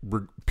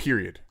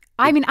 period.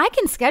 I mean, I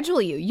can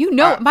schedule you. You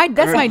know,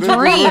 that's my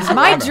dream.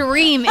 My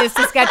dream is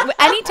to schedule.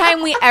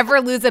 Anytime we ever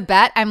lose a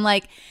bet, I'm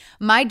like,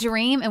 my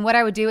dream and what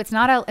I would do. It's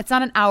not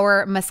an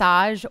hour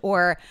massage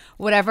or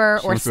whatever,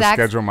 or sex.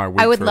 Schedule my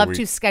week. I would love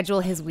to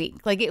schedule his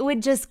week. Like, it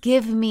would just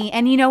give me.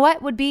 And you know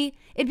what would be?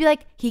 It'd be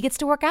like, he gets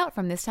to work out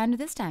from this time to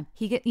this time.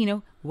 You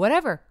know,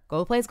 whatever.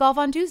 Go plays golf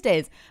on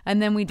Tuesdays,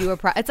 and then we do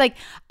it's like,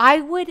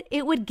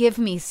 it would give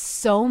me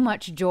so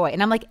much joy,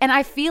 and I'm like, and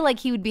I feel like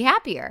he would be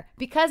happier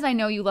because I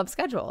know you love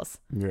schedules.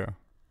 Yeah.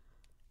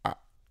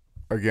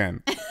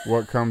 Again,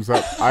 what comes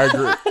up? I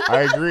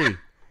agree.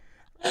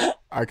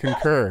 I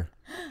concur.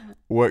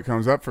 What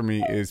comes up for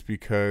me is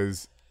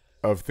because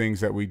of things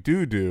that we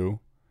do.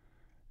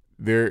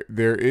 There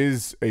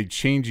is a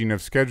changing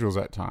of schedules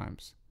at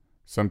times.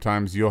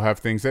 Sometimes you'll have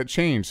things that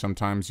change.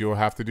 Sometimes you'll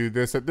have to do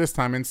this at this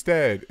time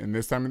instead, and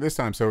this time and this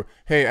time. So,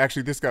 hey,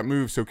 actually this got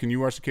moved, so can you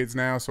watch the kids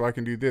now so I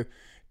can do this?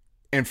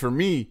 And for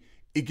me,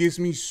 it gives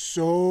me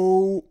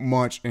so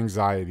much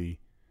anxiety,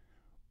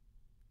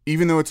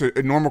 even though it's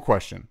a normal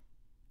question.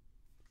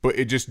 But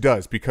it just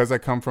does, because I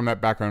come from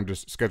that background,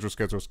 just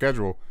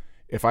schedule.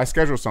 If I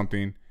schedule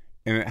something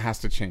and it has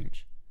to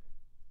change.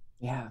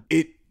 Yeah.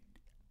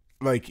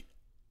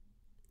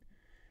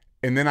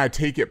 And then I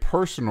take it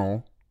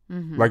personal.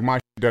 Like, my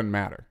doesn't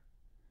matter.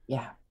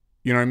 Yeah.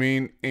 You know what I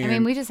mean? And I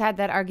mean, we just had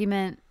that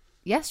argument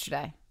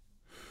yesterday.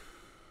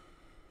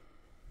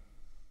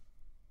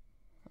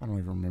 I don't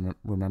even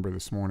remember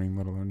this morning,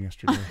 let alone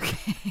yesterday.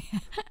 Okay.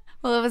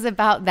 Well, it was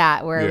about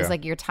that, where it was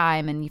like your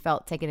time and you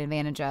felt taken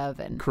advantage of.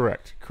 And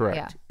Correct.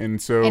 Yeah. And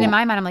in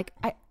my mind, I'm like,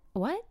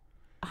 what?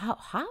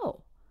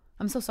 How?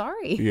 I'm so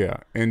sorry. Yeah.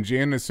 And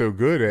Jan is so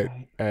good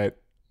at,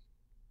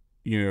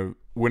 you know,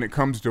 when it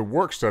comes to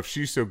work stuff,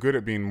 she's so good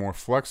at being more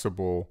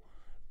flexible,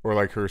 or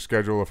like her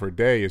schedule of her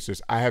day is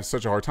just, I have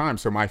such a hard time.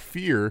 So my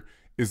fear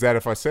is that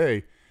if I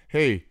say,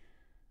 hey,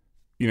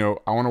 you know,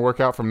 I want to work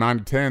out from 9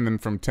 to 10, then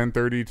from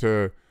 10:30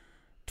 to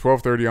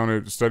 12:30, I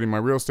want to study my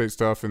real estate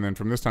stuff, and then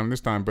from this time to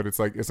this time, but it's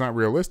like, it's not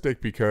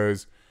realistic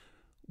because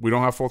we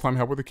don't have full-time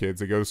help with the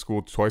kids. They go to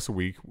school twice a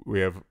week.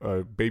 We have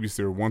a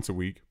babysitter once a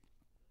week,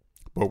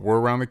 but we're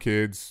around the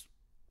kids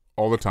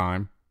all the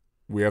time.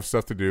 We have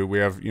stuff to do. We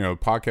have, you know,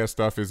 podcast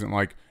stuff isn't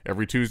like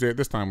every Tuesday at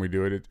this time we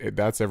do it.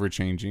 That's ever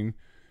changing.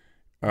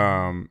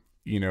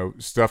 You know,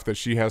 stuff that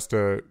she has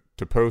to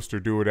post or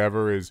do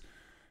whatever is,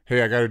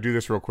 hey, I got to do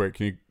this real quick.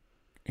 Can you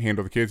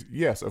handle the kids?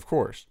 Yes, of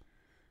course.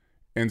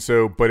 And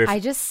so, but if I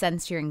just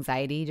sense your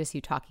anxiety, just you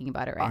talking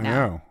about it right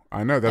now.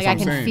 I know. That's like,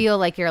 what I'm saying. I can feel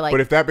like you're like.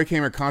 But if that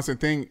became a constant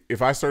thing,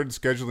 if I started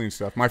scheduling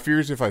stuff, my fear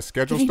is if I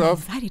schedule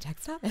stuff. Anxiety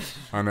text up.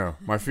 I know.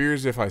 My fear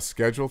is if I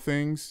schedule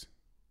things.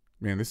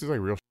 Man, this is like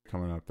real shit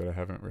coming up that I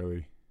haven't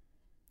really.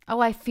 Oh,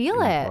 I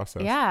feel it.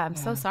 Process. Yeah, I'm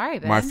so sorry,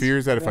 Ben. My fear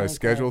is that if I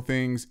schedule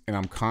things and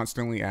I'm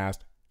constantly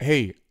asked,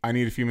 hey, I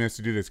need a few minutes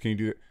to do this. Can you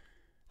do it?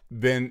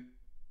 Then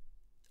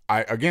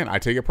I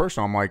take it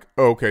personal. I'm like,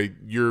 oh, okay,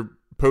 your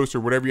post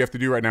or whatever you have to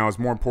do right now is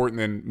more important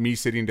than me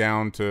sitting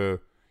down to,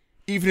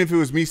 even if it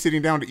was me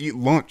sitting down to eat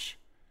lunch,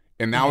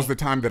 and that was the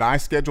time that I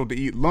scheduled to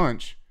eat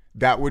lunch,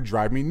 that would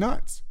drive me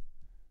nuts.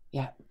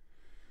 Yeah.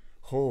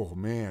 Oh,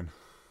 man.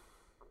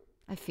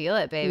 I feel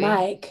it, baby.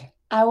 Mike,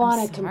 I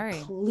want to sorry.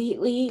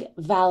 completely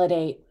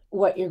validate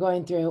what you're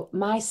going through.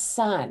 My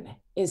son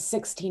is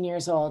 16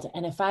 years old,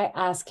 and if I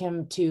ask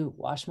him to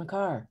wash my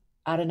car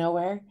out of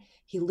nowhere,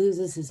 he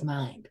loses his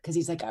mind because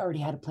he's like, I already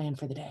had a plan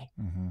for the day.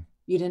 Mm-hmm.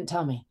 You didn't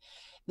tell me.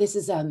 This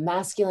is a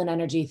masculine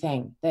energy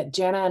thing that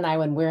Jana and I,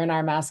 when we're in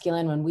our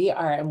masculine, when we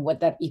are, and what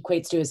that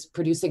equates to is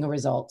producing a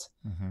result.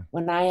 Mm-hmm.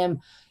 When I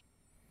am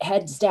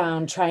heads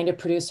down trying to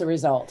produce a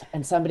result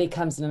and somebody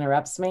comes and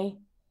interrupts me,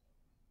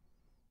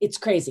 it's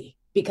crazy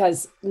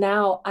because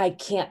now I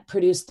can't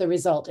produce the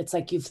result. It's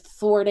like you've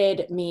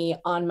thwarted me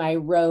on my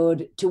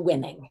road to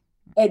winning.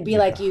 It'd be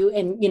like you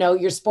in,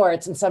 your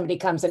sports, and somebody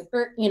comes and,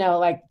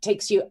 like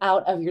takes you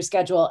out of your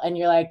schedule and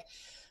you're like,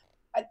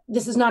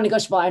 this is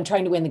non-negotiable. I'm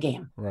trying to win the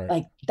game. Right.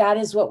 Like that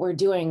is what we're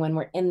doing when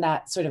we're in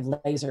that sort of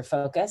laser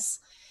focus.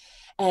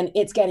 And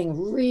it's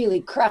getting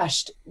really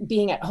crushed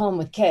being at home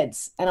with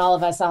kids and all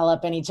of us all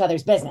up in each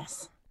other's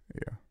business.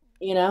 Yeah.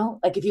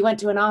 Like if you went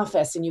to an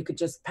office and you could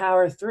just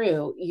power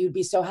through, you'd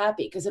be so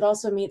happy because it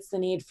also meets the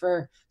need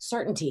for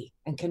certainty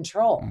and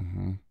control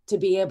to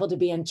be able to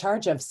be in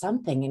charge of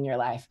something in your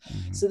life.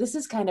 So this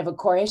is kind of a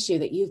core issue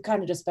that you've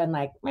kind of just been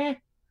like,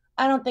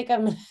 I don't think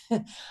I'm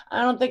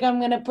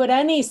going to put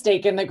any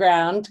stake in the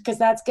ground because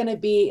that's going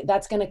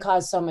to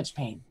cause so much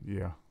pain.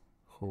 Yeah.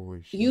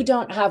 Holy shit. You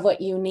don't have what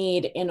you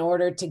need in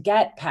order to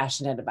get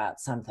passionate about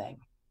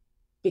something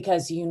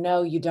because you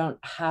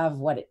don't have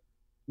what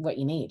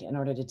you need in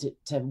order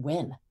to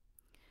win.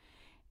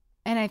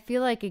 And I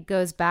feel like it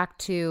goes back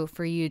to,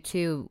 for you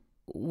too,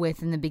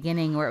 with in the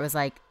beginning where it was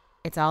like,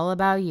 it's all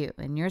about you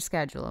and your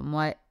schedule and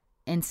what,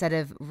 instead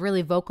of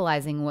really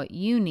vocalizing what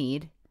you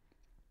need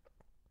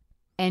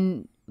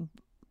and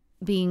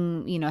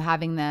being,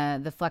 having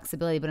the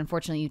flexibility, but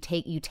unfortunately you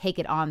take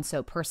it on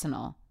so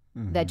personal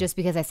that just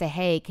because I say,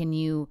 hey,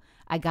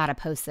 I gotta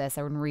post this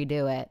or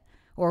redo it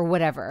or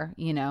whatever,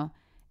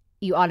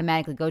 you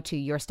automatically go to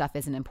your stuff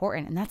isn't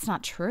important. And that's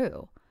not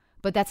true,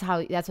 but that's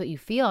what you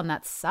feel. And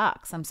that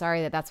sucks. I'm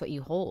sorry that that's what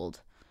you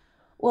hold.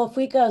 Well, if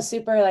we go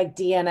super like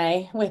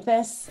DNA with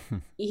this,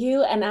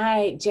 you and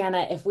I,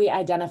 Jana, if we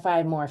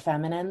identify more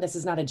feminine, this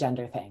is not a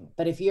gender thing,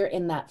 but if you're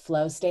in that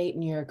flow state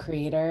and you're a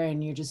creator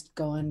and you're just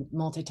going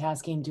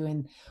multitasking,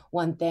 doing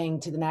one thing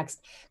to the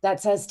next, that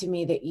says to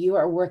me that you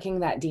are working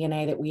that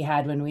DNA that we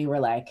had when we were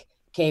like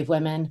cave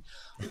women.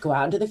 We go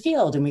out into the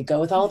field and we go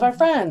with all of our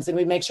friends and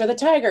we make sure the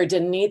tiger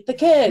didn't eat the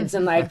kids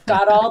and like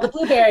got all the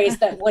blueberries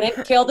that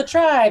wouldn't kill the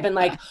tribe. And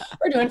like,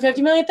 we're doing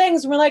 50 million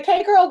things. And we're like,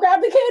 hey girl, grab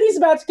the kid. He's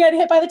about to get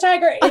hit by the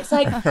tiger. It's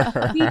like,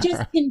 we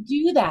just can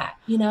do that.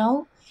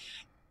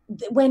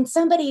 When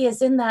somebody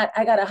is in that,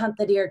 I got to hunt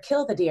the deer,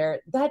 kill the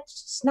deer,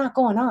 that's not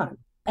going on.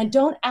 And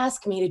don't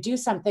ask me to do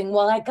something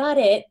while I got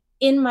it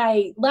in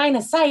my line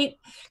of sight,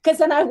 because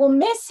then I will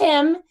miss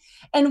him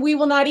and we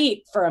will not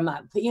eat for a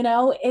month.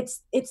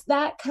 It's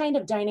that kind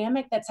of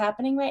dynamic that's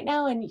happening right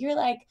now. And you're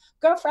like,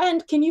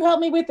 girlfriend, can you help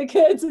me with the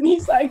kids? And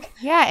he's like,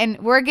 yeah. And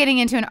we're getting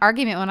into an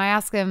argument when I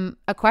ask him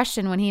a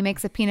question when he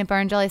makes a peanut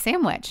butter and jelly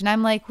sandwich. And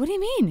I'm like, what do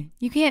you mean?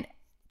 You can't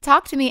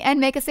talk to me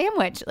and make a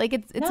sandwich? Like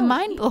it's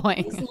mind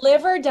blowing. His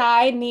live or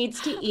die needs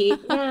to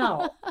eat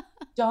now.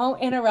 Don't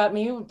interrupt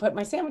me and put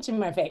my sandwich in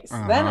my face.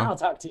 Then I'll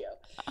talk to you.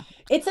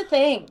 It's a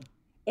thing.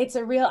 It's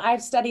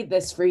I've studied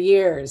this for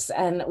years.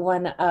 And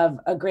one of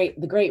the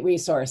great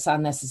resource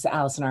on this is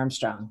Alison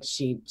Armstrong.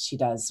 She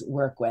does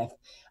work with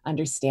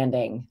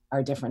understanding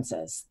our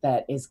differences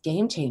that is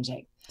game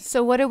changing.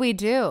 So what do we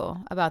do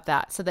about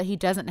that so that he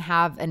doesn't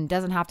have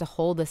to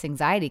hold this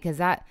anxiety?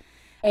 Because I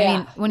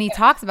mean, when he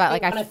talks about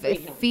it, like I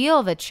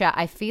feel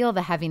I feel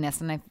the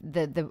heaviness and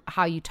the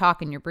how you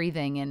talk and your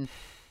breathing and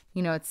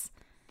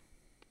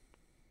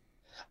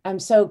I'm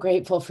so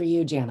grateful for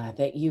you, Jana,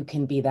 that you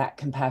can be that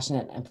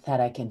compassionate and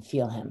empathetic and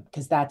feel him,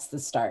 because that's the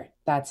start.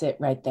 That's it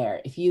right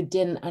there. If you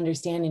didn't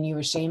understand and you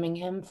were shaming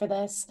him for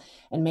this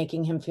and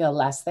making him feel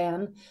less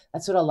than,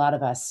 that's what a lot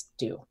of us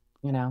do.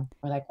 We're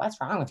like, what's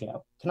wrong with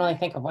you? Can only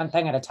think of one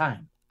thing at a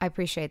time. I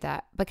appreciate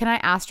that. But can I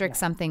asterisk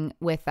something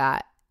with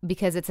that?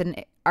 Because it's an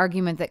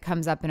argument that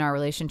comes up in our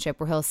relationship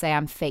where he'll say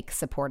I'm fake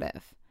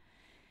supportive.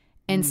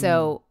 And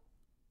so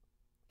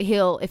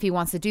if he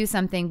wants to do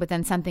something, but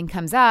then something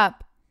comes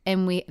up,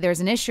 and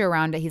there's an issue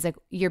around it, he's like,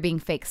 you're being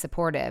fake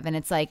supportive. And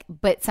it's like,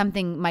 but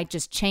something might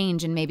just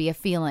change in maybe a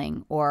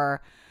feeling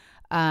or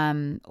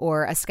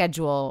a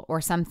schedule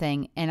or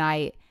something.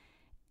 And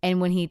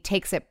when he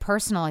takes it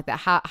personal like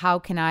that, how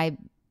can I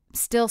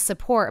still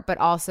support, but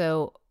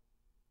also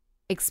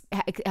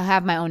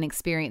have my own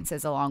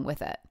experiences along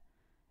with it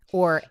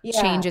or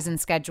changes in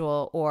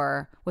schedule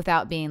or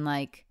without being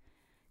like,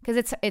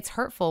 because it's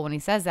hurtful when he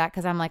says that,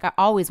 because I'm like, I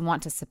always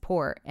want to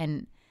support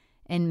and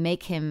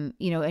make him,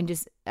 and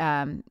just,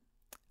 I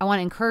want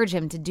to encourage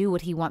him to do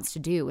what he wants to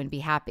do and be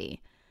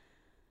happy.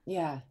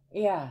 Yeah.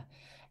 Yeah.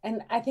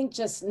 And I think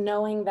just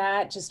knowing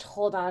that, just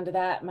hold on to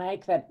that,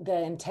 Mike, that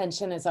the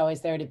intention is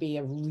always there to be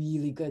a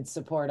really good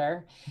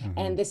supporter.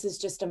 And this is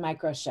just a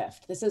micro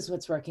shift. This is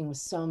what's working with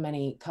so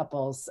many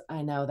couples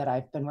I know that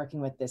I've been working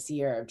with this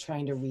year, of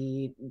trying to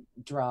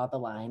redraw the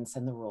lines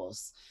and the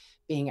rules,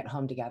 being at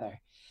home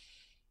together.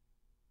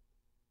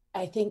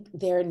 I think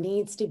there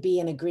needs to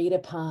be an agreed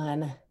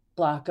upon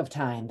block of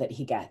time that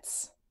he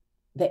gets,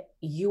 that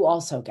you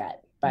also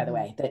get, by the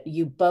way, that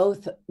you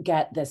both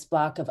get this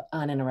block of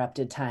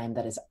uninterrupted time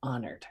that is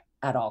honored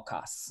at all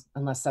costs,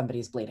 unless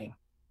somebody's bleeding.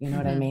 You know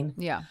what I mean?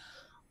 Yeah.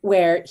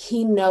 Where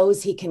he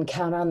knows he can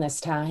count on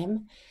this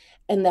time,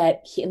 and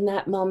that in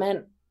that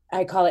moment,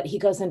 I call it, he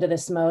goes into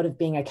this mode of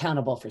being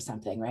accountable for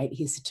something, right?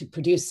 He's to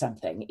produce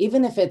something,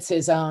 even if it's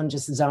his own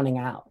just zoning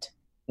out,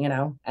 you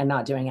know, and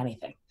not doing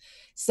anything.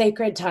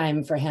 Sacred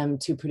time for him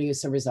to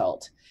produce a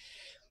result.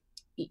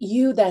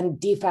 You then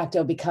de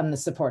facto become the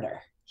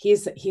supporter.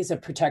 He's a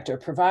protector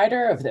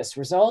provider of this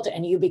result,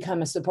 and you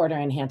become a supporter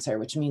enhancer,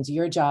 which means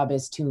your job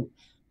is to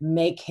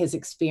make his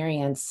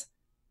experience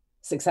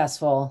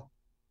successful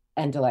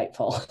and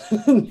delightful,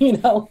 you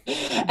know?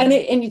 And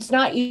it's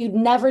not, you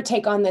never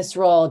take on this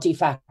role de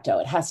facto.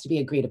 It has to be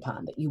agreed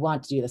upon that you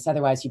want to do this.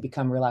 Otherwise you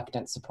become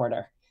reluctant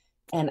supporter.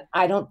 And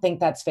I don't think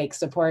that's fake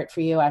support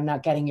for you. I'm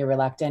not getting you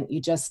reluctant.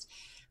 You just,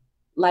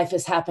 life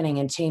is happening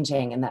and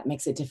changing, and that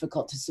makes it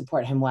difficult to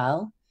support him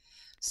well.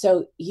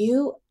 So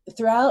you,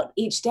 throughout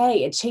each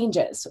day, it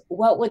changes.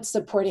 What would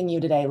supporting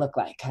you today look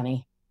like,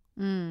 honey?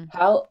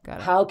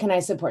 How can I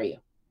support you?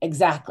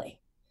 Exactly.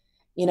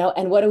 You know,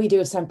 and what do we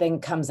do if something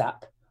comes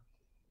up?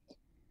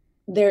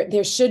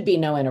 There should be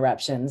no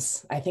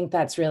interruptions. I think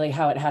that's really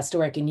how it has to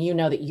work. And you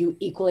know that you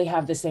equally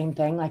have the same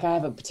thing. Like, I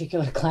have a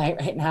particular client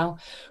right now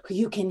who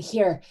you can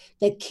hear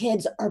the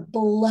kids are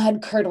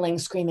blood curdling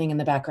screaming in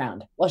the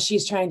background while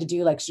she's trying to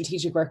do like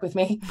strategic work with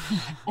me.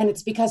 And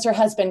it's because her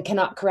husband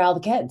cannot corral the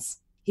kids.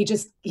 He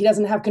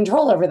doesn't have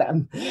control over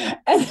them.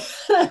 And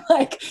I'm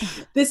like,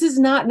 this is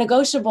not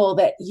negotiable,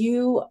 that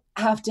you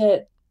have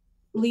to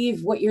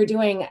leave what you're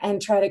doing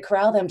and try to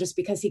corral them just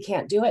because he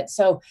can't do it.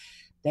 So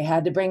they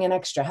had to bring in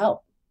extra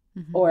help.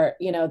 Or,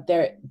 you know,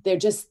 there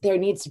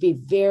needs to be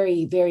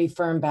very, very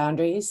firm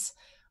boundaries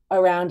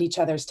around each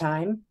other's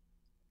time.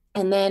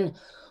 And then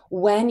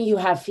when you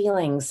have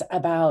feelings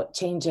about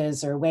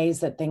changes or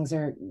ways that things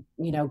are,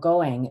 you know,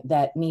 going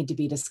that need to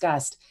be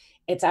discussed,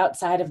 it's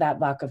outside of that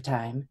block of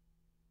time,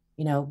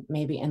 you know,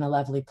 maybe in a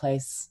lovely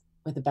place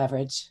with a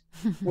beverage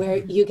where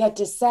you get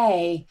to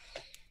say,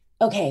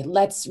 okay,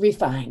 let's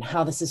refine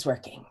how this is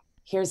working.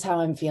 Here's how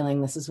I'm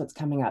feeling. This is what's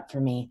coming up for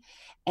me.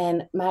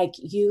 And Mike,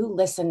 you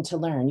listen to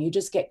learn. You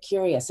just get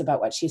curious about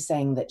what she's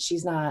saying, that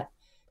she's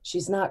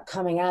not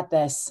coming at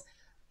this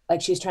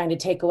like she's trying to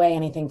take away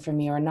anything from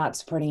you or not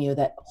supporting you,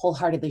 that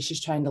wholeheartedly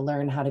she's trying to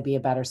learn how to be a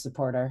better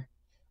supporter.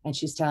 And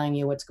she's telling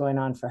you what's going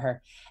on for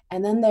her.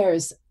 And then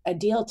there's a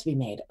deal to be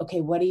made. Okay,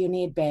 what do you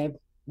need, babe?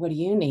 What do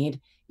you need?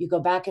 You go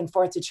back and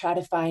forth to try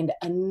to find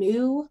a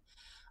new,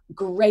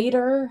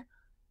 greater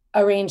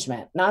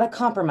arrangement, not a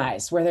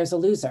compromise where there's a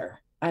loser.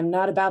 I'm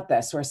not about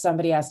this where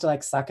somebody has to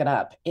like suck it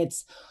up.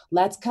 It's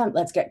let's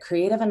get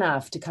creative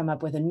enough to come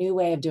up with a new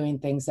way of doing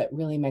things that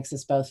really makes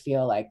us both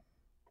feel like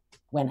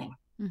winning.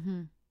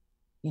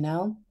 You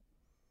know,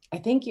 I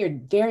think you're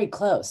very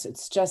close.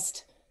 It's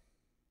just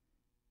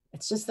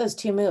those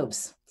two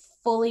moves,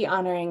 fully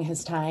honoring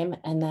his time.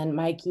 And then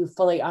Mike, you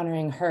fully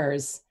honoring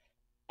hers.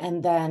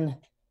 And then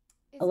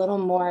a little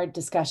more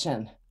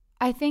discussion.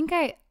 I think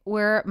I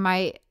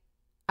might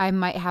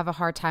have a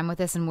hard time with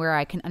this, and where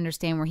I can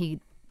understand where he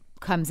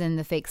comes in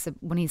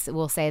when he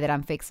will say that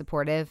I'm fake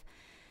supportive,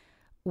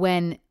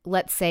 when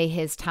let's say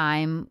his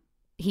time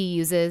he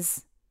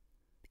uses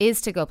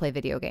is to go play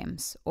video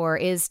games or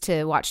is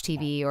to watch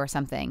TV or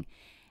something.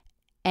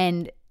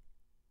 And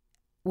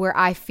where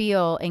I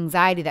feel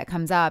anxiety that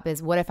comes up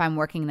is, what if I'm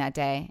working that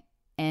day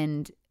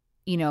and,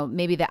 you know,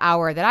 maybe the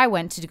hour that I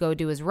went to go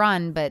do his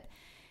run, but,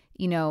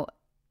 you know,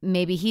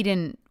 maybe he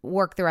didn't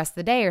work the rest of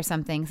the day or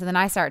something. So then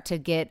I start to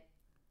get,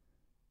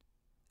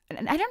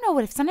 and I don't know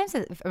what, if sometimes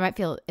I might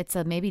feel it's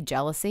a maybe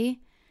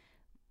jealousy,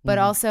 but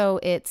also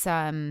it's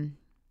like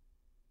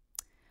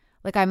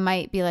I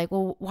might be like,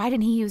 well, why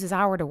didn't he use his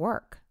hour to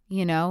work?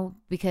 You know,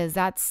 because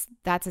that's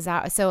his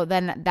hour. So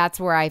then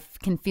that's where I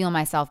can feel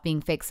myself being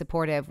fake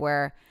supportive,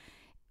 where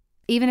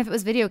even if it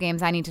was video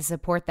games, I need to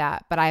support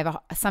that.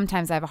 But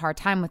sometimes I have a hard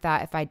time with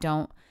that if I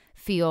don't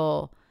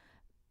feel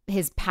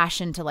his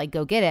passion to like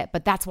go get it.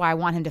 But that's why I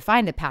want him to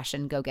find a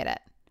passion, go get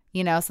it.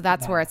 You know, so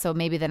that's where so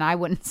maybe then I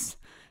wouldn't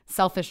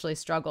selfishly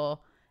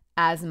struggle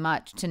as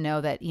much to know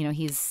that, you know,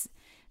 he's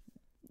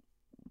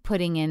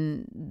putting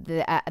in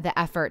the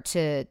effort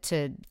to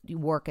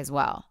work as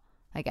well,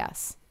 I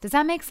guess. Does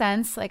that make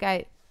sense? Like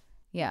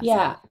Yeah.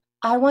 So.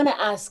 I want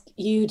to ask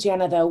you,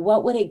 Jana, though,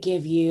 what would it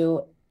give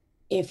you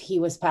if he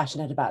was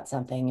passionate about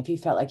something, if you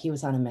felt like he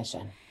was on a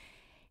mission?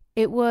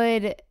 It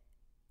would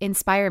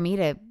inspire me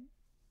to,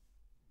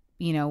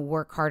 you know,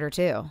 work harder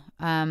too.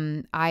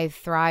 I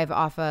thrive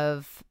off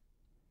of,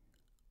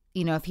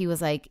 you know, if he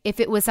was like, if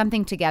it was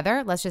something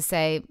together, let's just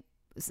say,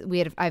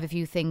 I have a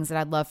few things that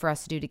I'd love for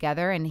us to do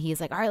together. And he's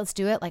like, all right, let's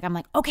do it. Like, I'm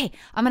like, okay,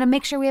 I'm going to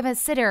make sure we have a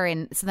sitter.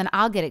 And so then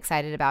I'll get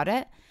excited about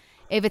it.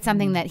 If it's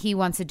something that he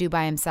wants to do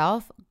by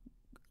himself,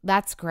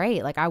 that's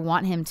great. Like, I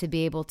want him to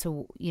be able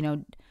to, you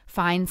know,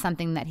 find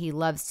something that he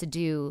loves to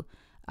do,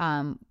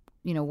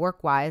 you know,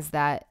 work-wise,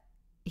 that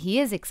he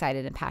is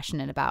excited and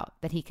passionate about,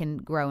 that he can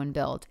grow and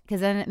build.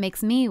 Because then it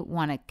makes me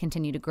want to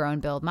continue to grow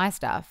and build my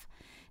stuff.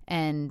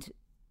 And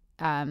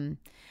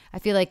I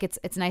feel like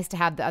it's nice to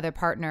have the other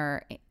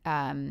partner,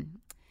 how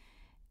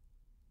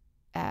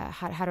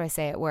do I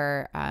say it,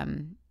 where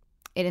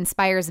it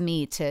inspires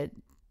me to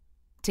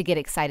get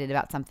excited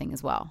about something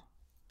as well.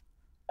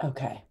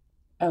 Okay.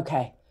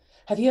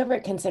 Have you ever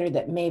considered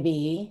that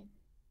maybe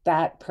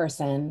that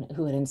person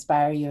who would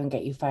inspire you and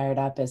get you fired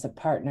up is a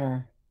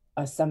partner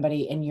or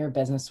somebody in your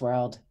business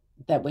world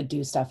that would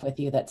do stuff with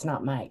you that's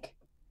not Mike?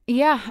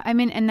 Yeah, I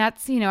mean, and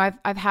that's, you know,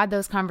 I've had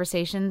those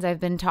conversations. I've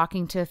been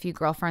talking to a few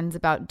girlfriends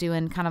about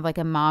doing kind of like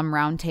a mom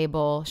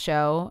roundtable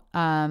show.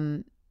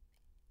 And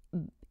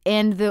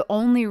the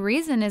only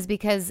reason is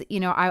because, you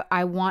know,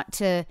 I want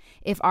to,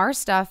 if our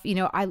stuff, you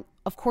know,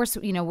 of course,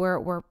 you know,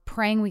 we're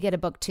praying we get a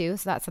book too.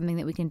 So that's something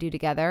that we can do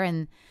together.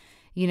 And,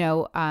 you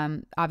know,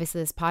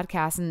 obviously this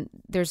podcast, and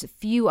there's a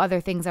few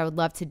other things I would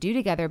love to do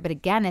together. But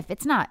again, if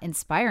it's not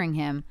inspiring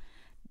him,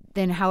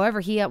 then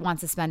however he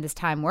wants to spend his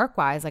time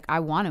work-wise, like, I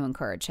want to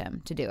encourage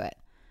him to do it.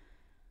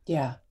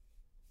 Yeah.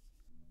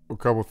 A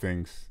couple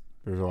things.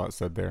 There's a lot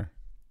said there.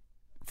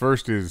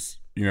 First is,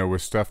 you know,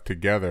 with stuff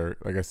together,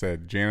 like I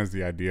said, Jana's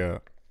the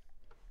idea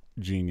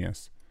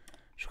genius.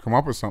 She'll come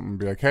up with something and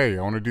be like, hey,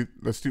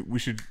 we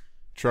should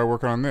try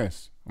working on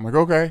this. I'm like,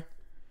 okay.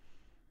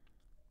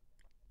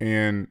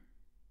 And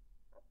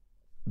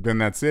then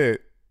that's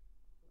it.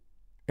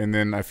 And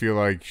then I feel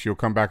like she'll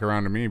come back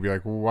around to me and be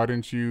like, well, why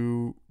didn't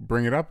you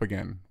bring it up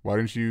again? Why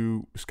didn't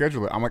you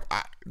schedule it? I'm like,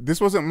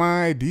 this wasn't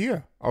my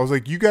idea. I was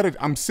like,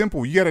 I'm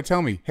simple. You got to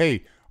tell me,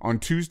 hey, on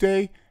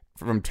Tuesday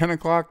from 10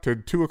 o'clock to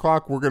 2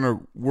 o'clock, we're going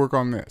to work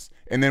on this.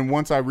 And then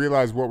once I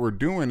realize what we're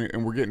doing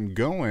and we're getting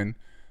going,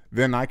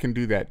 then I can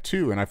do that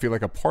too. And I feel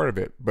like a part of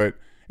it. But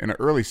in an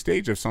early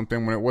stage of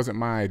something, when it wasn't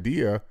my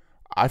idea,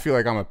 I feel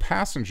like I'm a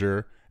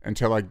passenger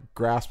until I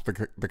grasp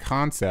the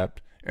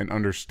concept and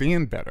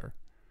understand better.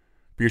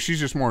 Because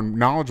she's just more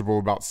knowledgeable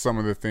about some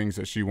of the things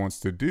that she wants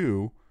to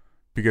do,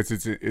 because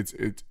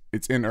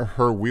it's in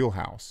her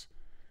wheelhouse.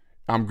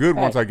 I'm good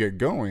once I get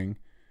going,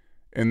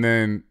 and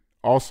then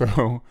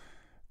also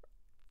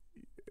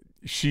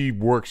she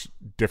works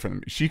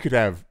differently. She could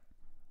have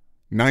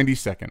 90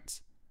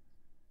 seconds.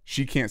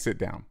 She can't sit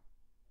down.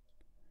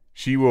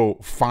 She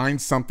will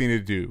find something to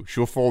do.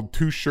 She'll fold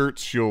 2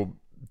 shirts. She'll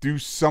do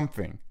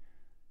something,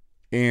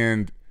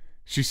 and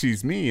she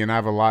sees me, and I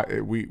have a lot.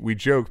 We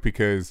joke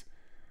because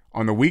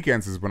on the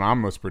weekends is when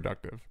I'm most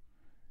productive.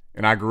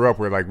 And I grew up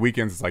where like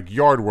weekends is like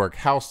yard work,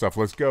 house stuff.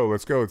 Let's go,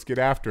 let's get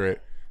after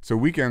it. So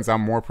weekends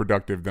I'm more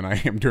productive than I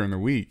am during the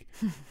week.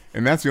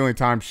 And that's the only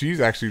time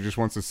she's actually just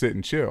wants to sit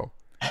and chill.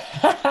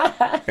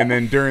 And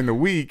then during the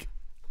week,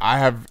 I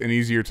have an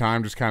easier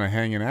time just kind of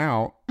hanging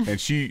out. And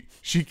she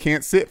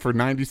can't sit for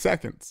 90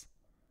 seconds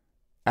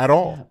at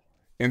all.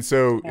 And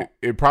so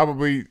it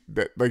probably,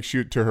 that like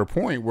she, to her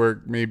point, where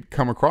it may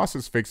come across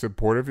as fake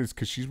supportive is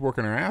because she's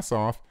working her ass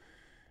off.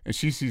 And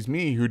she sees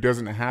me, who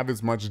doesn't have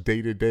as much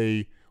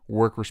day-to-day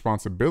work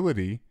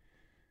responsibility,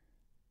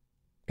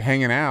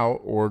 hanging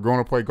out or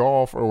going to play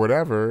golf or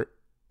whatever,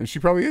 and she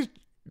probably is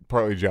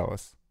partly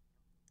jealous.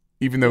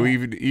 Even though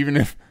even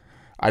if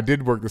I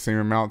did work the same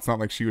amount, it's not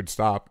like she would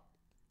stop.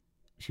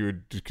 She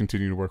would just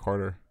continue to work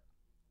harder.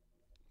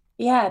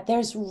 Yeah,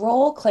 there's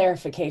role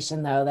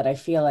clarification, though, that I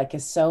feel like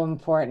is so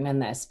important in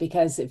this,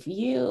 because if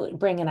you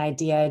bring an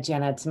idea,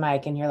 Jana, to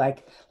Mike, and you're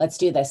like, let's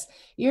do this,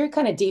 you're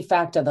kind of de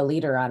facto the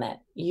leader on it.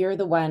 You're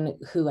the one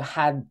who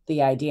had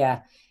the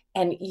idea,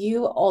 and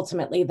you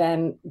ultimately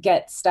then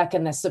get stuck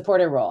in this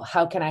supporter role.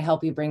 How can I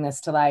help you bring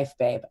this to life,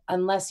 babe?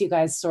 Unless you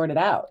guys sort it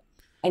out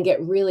and get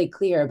really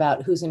clear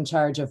about who's in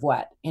charge of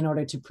what in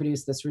order to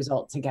produce this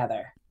result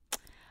together.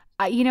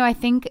 You know, I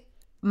think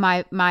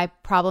my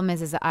problem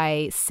is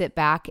I sit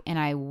back and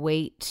I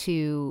wait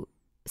to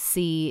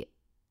see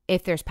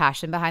if there's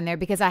passion behind there,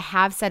 because I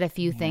have said a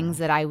few things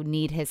that I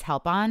need his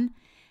help on,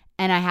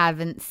 and I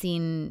haven't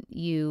seen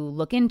you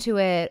look into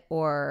it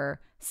or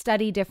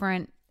study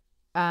different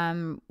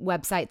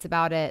websites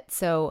about it.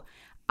 So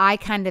I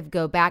kind of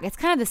go back. It's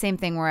kind of the same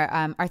thing where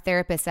our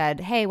therapist said,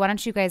 hey, why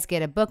don't you guys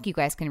get a book you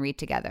guys can read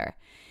together?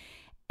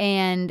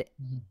 And,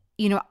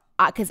 you know,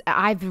 because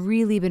I've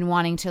really been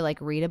wanting to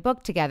like read a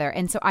book together.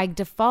 And so I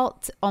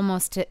default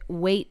almost to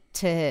wait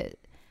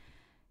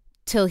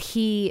till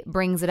he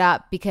brings it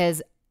up,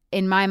 because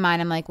in my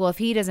mind, I'm like, well, if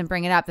he doesn't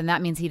bring it up, then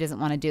that means he doesn't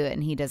want to do it.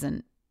 And he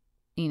doesn't,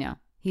 you know,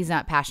 he's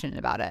not passionate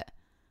about it.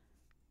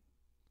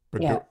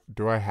 But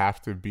do I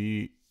have to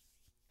be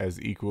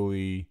as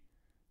equally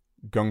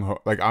gung-ho?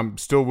 Like, I'm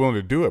still willing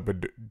to do it,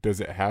 but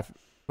does it have,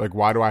 like,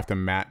 why do I have to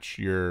match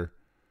your...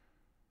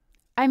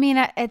 I mean,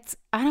 I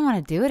don't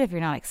want to do it if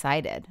you're not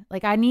excited.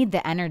 Like, I need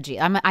the energy.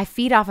 I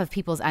feed off of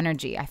people's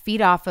energy. I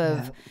feed off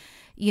of,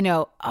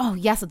 oh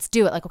yes, let's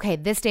do it. Like, okay,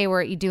 this day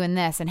we're doing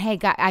this. And hey,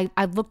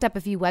 I looked up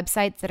a few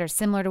websites that are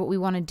similar to what we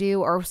want to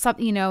do or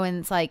something, and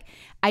it's like,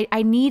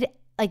 I need,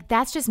 like,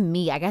 that's just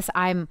me. I guess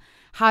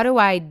how do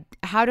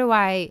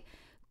I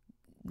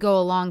go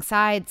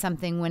alongside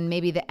something when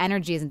maybe the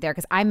energy isn't there?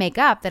 Because I make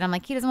up that I'm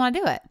like, he doesn't want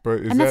to do it.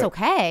 And that's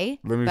okay.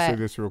 Let me say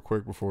this real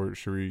quick before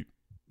Cherie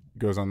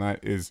goes on that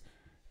is,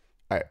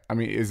 I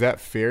mean, is that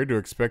fair to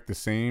expect the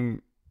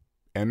same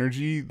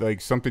energy, like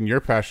something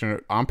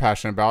I'm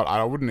passionate about?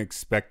 I wouldn't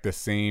expect the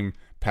same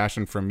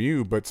passion from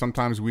you, but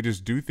sometimes we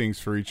just do things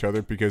for each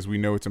other because we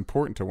know it's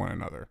important to one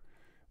another.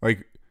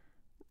 Like,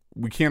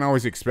 we can't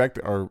always expect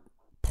our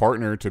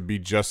partner to be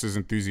just as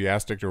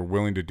enthusiastic or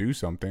willing to do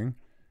something.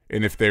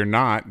 And if they're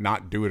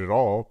not do it at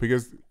all,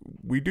 because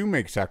we do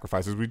make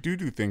sacrifices. We do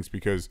things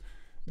because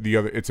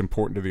it's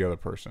important to the other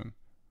person.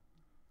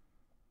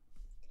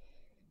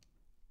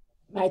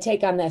 My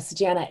take on this,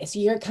 Jana, is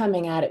you're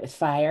coming at it with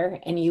fire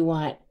and you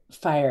want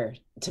fire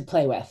to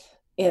play with.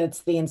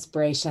 It's the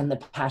inspiration, the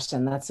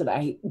passion. That's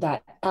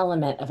that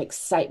element of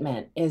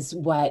excitement is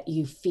what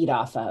you feed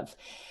off of.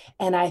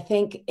 And I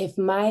think if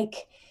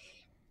Mike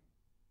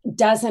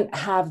doesn't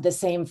have the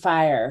same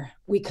fire,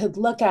 we could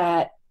look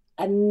at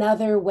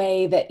another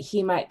way that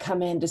he might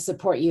come in to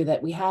support you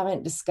that we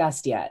haven't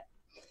discussed yet.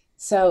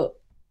 So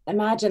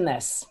imagine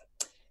this.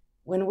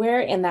 When we're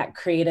in that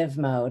creative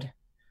mode,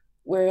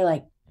 we're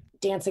like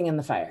dancing in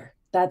the fire.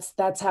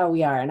 That's how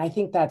we are. And I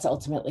think that's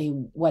ultimately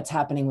what's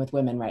happening with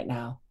women right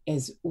now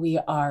is we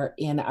are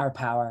in our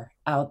power,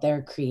 out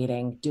there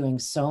creating, doing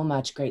so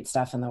much great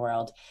stuff in the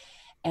world.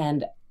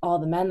 And all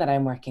the men that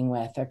I'm working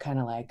with are kind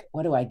of like,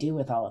 what do I do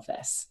with all of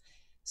this?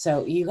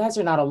 So you guys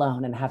are not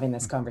alone in having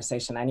this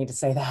conversation. I need to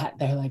say that.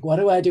 They're like, what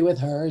do I do with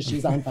her?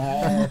 She's on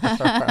fire.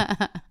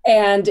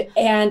 and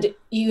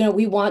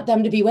we want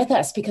them to be with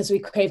us because we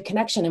crave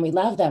connection and we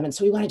love them. And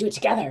so we want to do it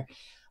together.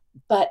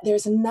 But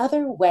there's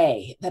another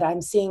way that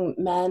I'm seeing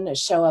men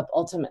show up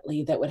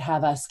ultimately that would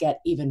have us get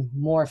even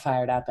more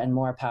fired up and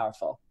more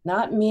powerful,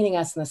 not meeting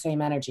us in the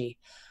same energy,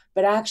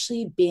 but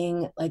actually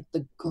being like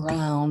the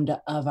ground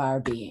of our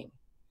being,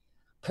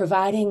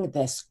 providing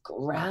this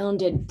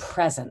grounded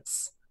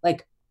presence,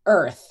 like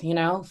earth,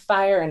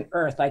 fire and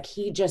earth. Like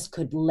he just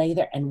could lay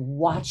there and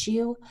watch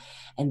you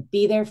and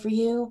be there for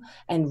you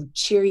and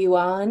cheer you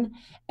on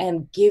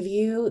and give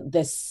you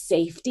the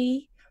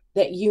safety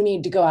that you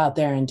need to go out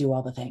there and do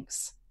all the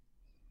things.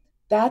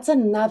 That's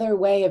another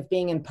way of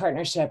being in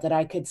partnership that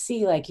I could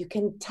see. Like you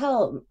can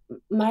tell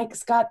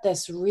Mike's got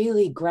this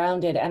really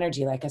grounded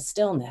energy, like a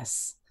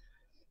stillness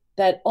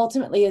that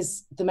ultimately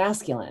is the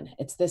masculine.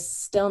 It's this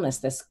stillness,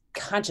 this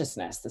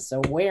consciousness, this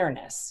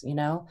awareness,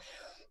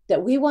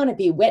 that we want to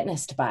be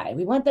witnessed by.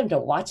 We want them to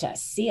watch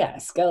us, see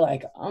us, go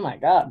like, oh my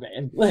God,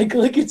 man, like,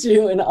 look at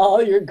you and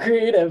all your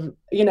creative,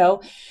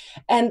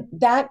 and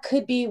that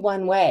could be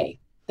one way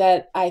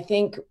that I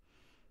think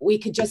we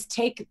could just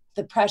take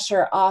the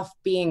pressure off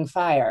being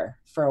fire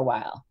for a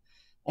while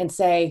and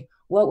say,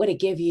 what would it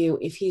give you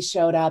if he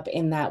showed up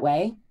in that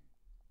way?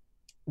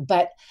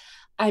 But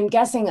I'm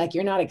guessing like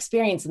you're not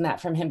experiencing that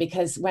from him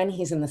because when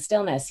he's in the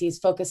stillness, he's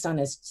focused on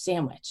his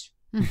sandwich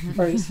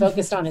or he's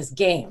focused on his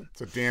game.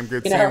 It's a damn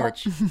good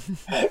sandwich.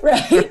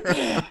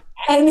 Right.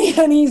 And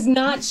he's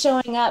not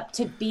showing up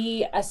to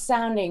be a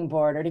sounding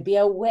board or to be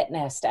a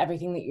witness to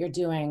everything that you're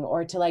doing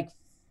or to like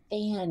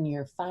fan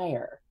your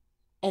fire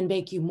and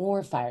make you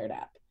more fired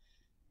up.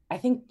 I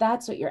think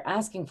that's what you're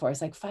asking for.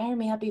 It's like, fire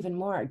me up even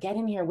more. Get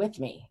in here with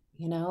me,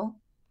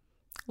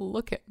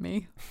 Look at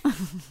me.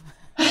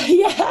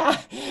 Yeah.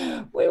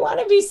 We want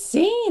to be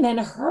seen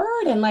and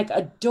heard and like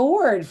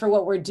adored for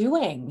what we're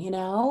doing,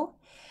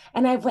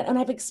 And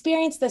I've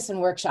experienced this in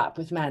workshop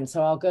with men.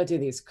 So I'll go do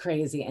these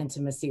crazy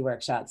intimacy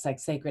workshops, like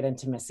sacred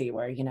intimacy,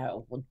 where,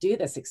 we'll do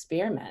this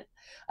experiment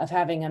of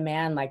having a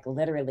man like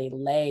literally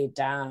lay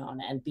down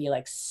and be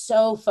like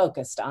so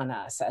focused on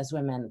us as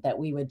women that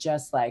we would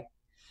just like,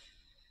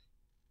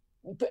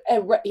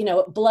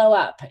 blow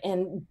up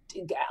and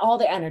all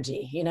the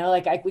energy,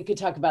 we could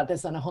talk about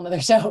this on a whole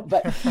nother show,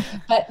 but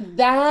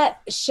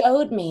that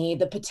showed me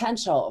the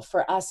potential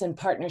for us in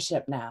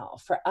partnership now,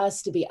 for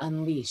us to be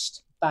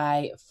unleashed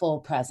by full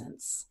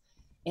presence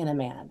in a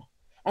man.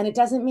 And it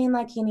doesn't mean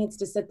like he needs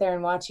to sit there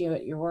and watch you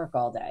at your work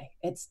all day.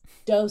 It's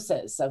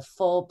doses of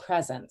full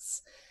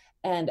presence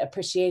and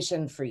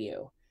appreciation for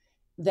you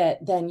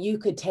that then you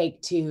could take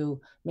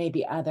to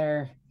maybe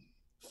other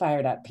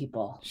fired up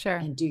people. Sure.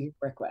 And do your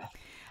work with.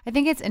 I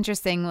think it's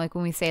interesting, like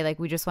when we say like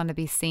we just want to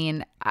be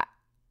seen,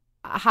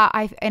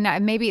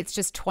 maybe it's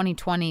just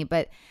 2020,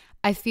 but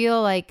I feel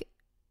like,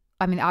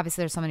 I mean,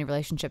 obviously there's so many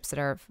relationships that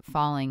are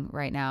falling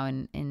right now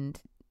and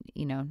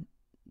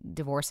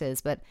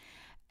divorces, but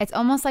it's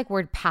almost like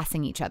we're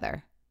passing each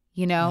other,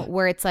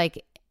 where it's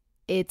like,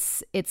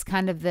 it's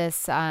kind of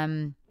this,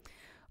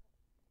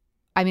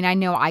 I mean, I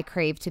know I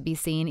crave to be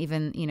seen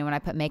even, when I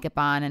put makeup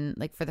on and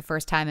like for the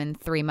first time in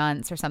 3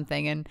 months or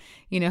something and,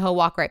 he'll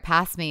walk right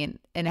past me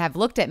and have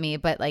looked at me,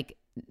 but like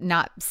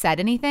not said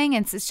anything.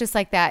 And it's just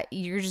like that.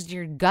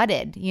 You're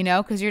gutted, you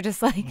know, because you're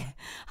just like,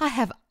 I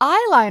have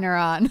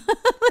eyeliner on.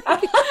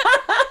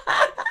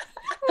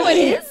 What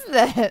is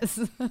this?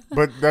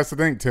 But that's the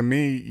thing. To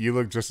me, you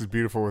look just as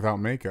beautiful without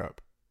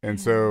makeup. And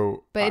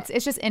so, but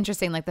it's just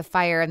interesting, like the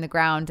fire and the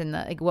ground and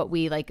the what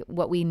we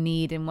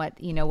need and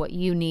what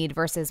you need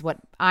versus what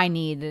I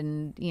need,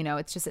 and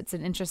it's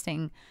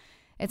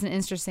an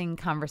interesting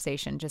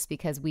conversation just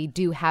because we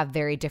do have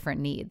very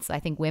different needs. I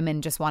think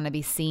women just want to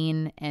be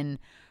seen and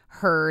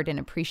heard and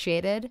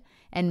appreciated,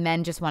 and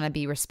men just want to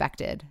be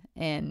respected.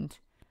 And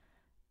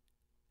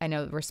I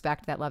know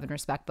that Love and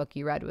Respect book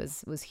you read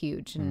was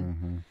huge,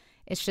 and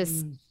it's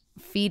just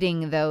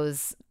feeding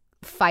those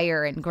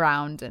fire and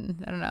ground,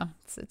 and I don't know,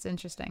 it's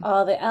interesting.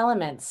 All the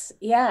elements.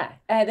 Yeah.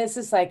 This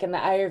is like in the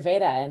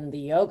Ayurveda and the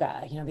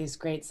yoga, these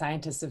great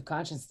scientists of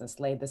consciousness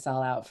laid this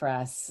all out for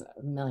us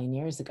a million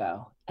years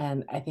ago.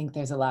 And I think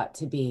there's a lot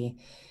to be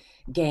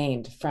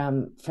gained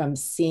from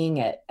seeing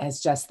it as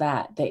just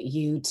that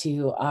you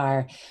two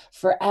are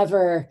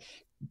forever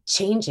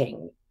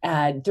changing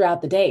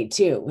throughout the day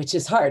too, which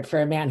is hard for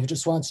a man who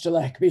just wants to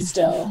like be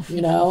still,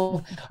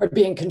 or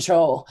be in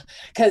control,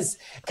 because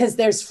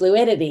there's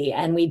fluidity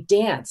and we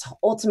dance.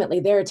 Ultimately,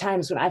 there are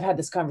times when I've had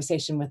this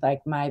conversation with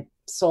like my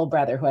soul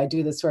brother who I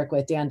do this work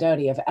with, Dan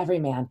Doty of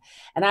Everyman.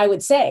 And I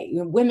would say,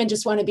 women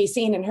just want to be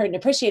seen and heard and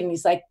appreciated. And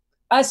he's like,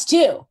 us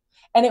too.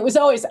 And it was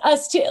always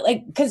us too,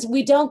 like, because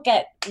we don't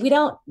get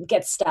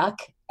stuck.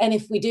 And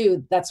if we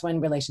do, that's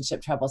when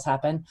relationship troubles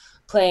happen,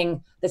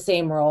 playing the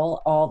same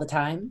role all the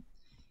time.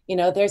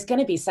 There's going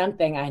to be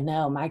something, I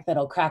know, Mike,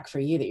 that'll crack for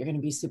you that you're going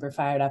to be super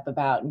fired up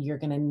about, and you're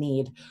going to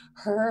need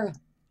her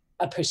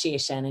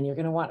appreciation, and you're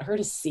going to want her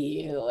to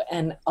see you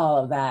and all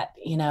of that,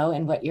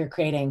 and what you're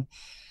creating.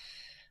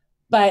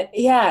 But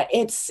yeah,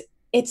 it's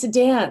a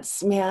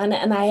dance, man.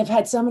 And I have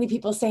had so many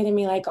people say to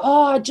me like,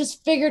 oh, I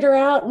just figured her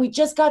out, and we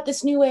just got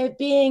this new way of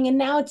being, and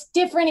now it's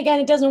different again.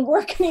 It doesn't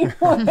work anymore.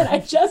 And I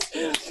just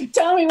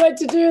tell me what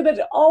to do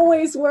that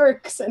always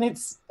works. And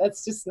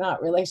that's just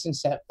not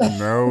relationship.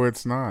 No,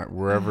 it's not.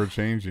 We're ever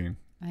changing.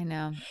 I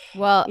know.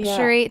 Well, yeah.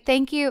 Cherie,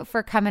 thank you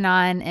for coming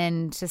on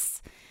and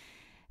just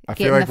I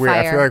feel like we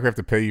have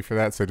to pay you for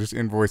that. So just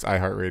invoice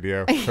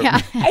iHeartRadio. Yeah.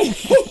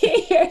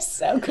 You're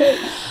so good.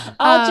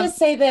 I'll just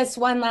say this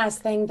one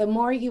last thing. The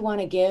more you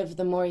want to give,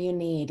 the more you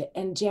need.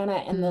 And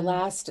Jana, in the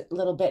last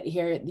little bit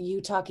here,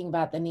 you talking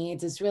about the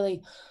needs is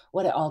really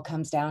what it all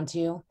comes down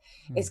to,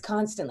 is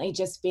constantly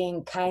just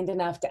being kind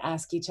enough to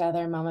ask each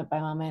other moment by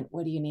moment,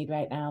 what do you need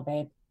right now,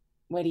 babe?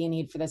 What do you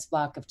need for this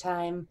block of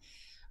time?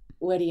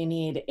 What do you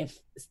need if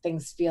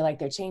things feel like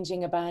they're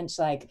changing a bunch?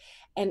 Like,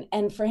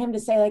 and for him to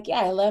say like,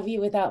 yeah, I love you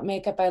without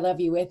makeup. I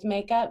love you with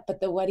makeup.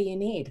 But what do you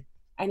need?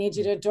 I need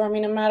you to adore me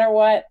no matter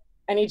what.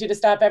 I need you to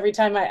stop every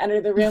time I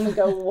enter the room and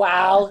go,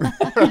 wow.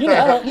 I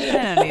don't need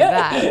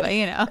that, but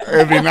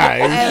It'd be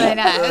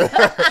nice.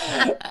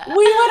 We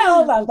would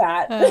all love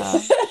that.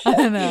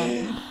 I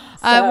know.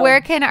 So,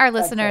 where can our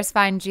listeners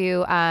find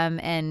you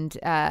and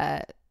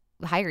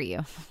hire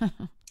you?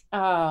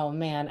 Oh,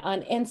 man.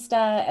 On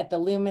Insta at The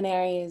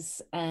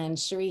Luminaries and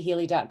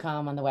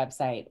CherieHealy.com on the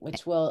website,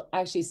 which will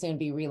actually soon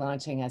be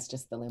relaunching as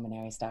just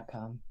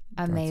TheLuminaries.com.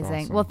 Amazing.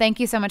 Awesome. Well, thank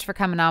you so much for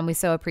coming on. We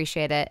so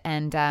appreciate it.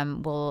 And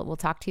we'll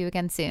talk to you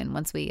again soon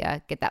once we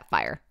get that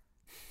fire.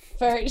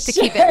 For to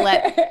keep it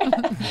lit.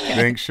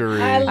 Thanks,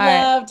 Cherie. I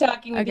love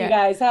talking with you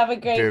guys. Have a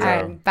great time.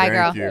 All right. Bye,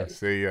 girl. Thank you.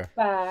 See ya.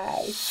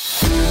 Bye.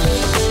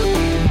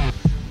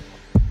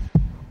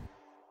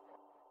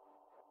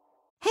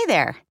 Hey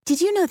there.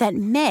 Did you know that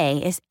May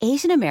is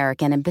Asian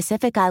American and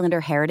Pacific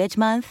Islander Heritage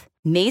Month?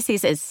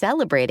 Macy's is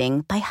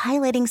celebrating by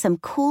highlighting some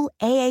cool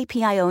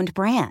AAPI-owned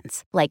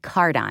brands like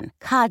Cardon,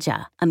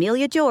 Kaja,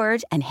 Amelia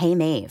George, and Hey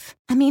Mave.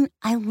 I mean,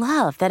 I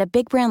love that a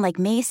big brand like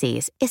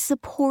Macy's is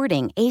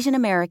supporting Asian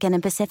American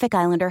and Pacific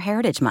Islander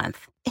Heritage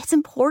Month. It's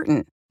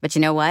important. But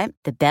you know what?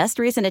 The best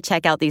reason to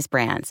check out these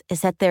brands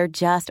is that they're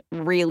just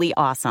really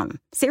awesome.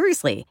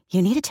 Seriously,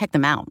 you need to check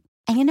them out.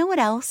 And you know what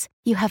else?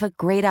 You have a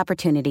great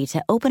opportunity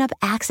to open up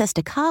access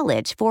to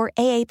college for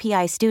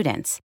AAPI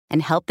students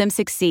and help them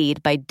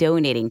succeed by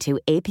donating to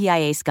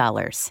APIA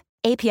Scholars.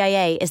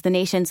 APIA is the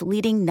nation's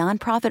leading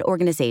nonprofit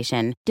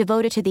organization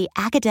devoted to the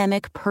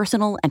academic,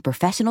 personal, and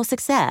professional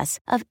success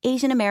of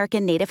Asian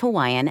American, Native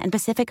Hawaiian, and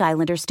Pacific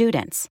Islander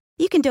students.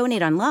 You can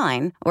donate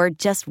online or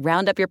just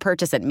round up your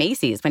purchase at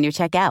Macy's when you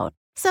check out.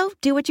 So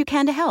do what you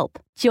can to help.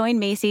 Join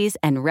Macy's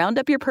and round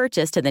up your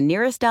purchase to the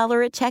nearest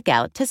dollar at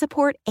checkout to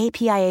support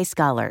APIA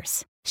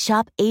Scholars.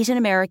 Shop Asian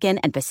American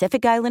and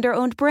Pacific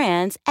Islander-owned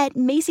brands at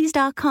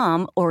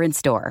Macy's.com or in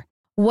store.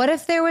 What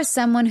if there was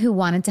someone who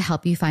wanted to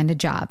help you find a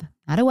job?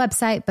 Not a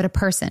website, but a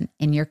person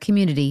in your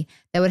community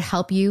that would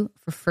help you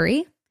for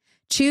free?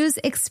 Choose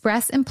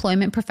Express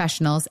Employment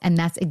Professionals, and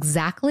that's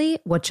exactly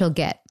what you'll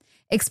get.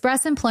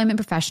 Express Employment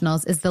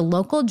Professionals is the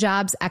local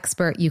jobs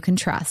expert you can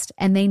trust,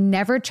 and they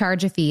never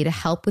charge a fee to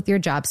help with your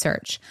job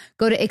search.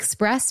 Go to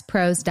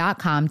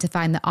expresspros.com to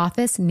find the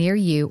office near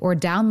you or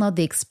download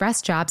the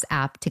Express Jobs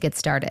app to get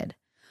started.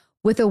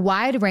 With a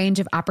wide range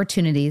of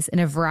opportunities in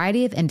a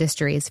variety of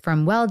industries,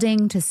 from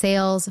welding to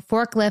sales,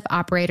 forklift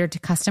operator to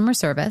customer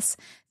service,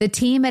 the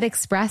team at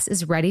Express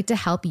is ready to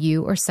help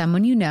you or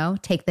someone you know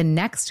take the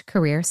next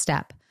career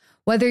step.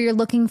 Whether you're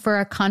looking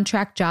for a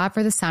contract job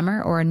for the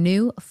summer or a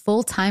new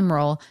full-time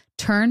role,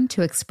 turn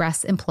to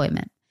Express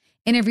Employment.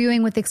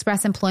 Interviewing with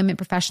Express Employment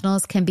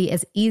professionals can be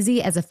as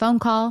easy as a phone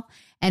call,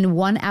 and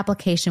one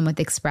application with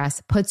Express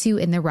puts you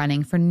in the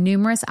running for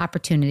numerous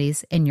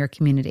opportunities in your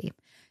community.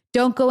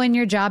 Don't go in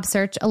your job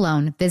search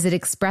alone. Visit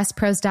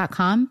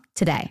expresspros.com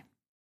today.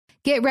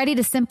 Get ready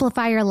to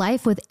simplify your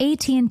life with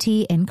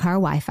AT&T in-car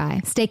Wi-Fi.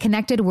 Stay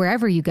connected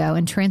wherever you go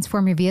and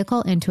transform your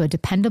vehicle into a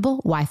dependable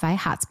Wi-Fi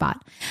hotspot.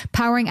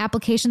 Powering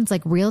applications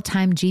like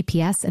real-time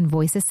GPS and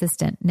voice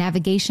assistant,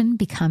 navigation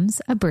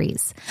becomes a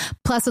breeze.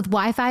 Plus, with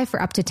Wi-Fi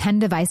for up to 10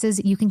 devices,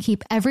 you can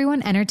keep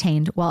everyone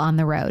entertained while on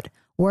the road.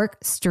 Work,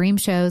 stream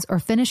shows, or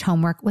finish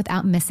homework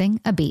without missing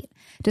a beat.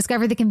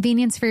 Discover the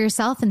convenience for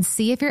yourself and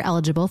see if you're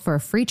eligible for a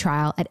free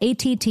trial at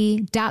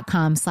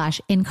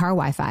att.com/in-car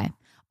Wi-Fi.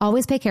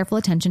 Always pay careful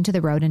attention to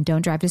the road and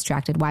don't drive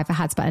distracted. Wi-Fi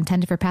hotspot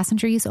intended for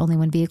passenger use only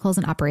when vehicles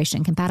in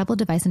operation. Compatible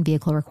device and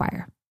vehicle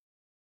require.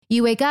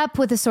 You wake up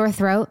with a sore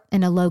throat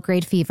and a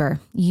low-grade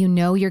fever. You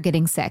know you're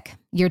getting sick.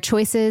 Your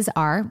choices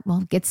are,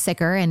 well, get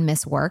sicker and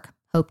miss work.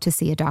 Hope to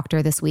see a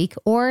doctor this week,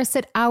 or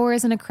sit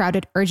hours in a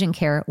crowded urgent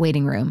care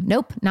waiting room.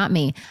 Nope, not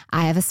me.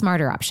 I have a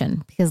smarter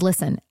option because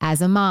listen, as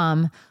a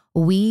mom,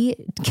 we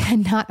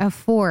cannot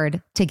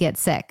afford to get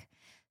sick.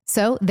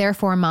 So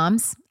therefore,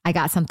 moms, I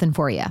got something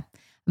for you.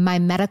 My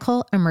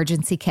medical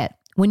emergency kit.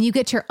 When you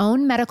get your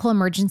own medical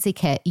emergency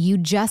kit, you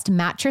just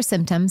match your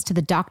symptoms to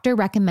the doctor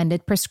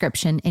recommended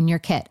prescription in your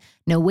kit.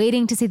 No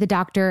waiting to see the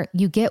doctor.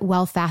 You get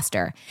well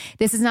faster.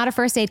 This is not a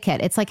first aid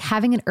kit. It's like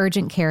having an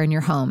urgent care in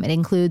your home. It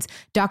includes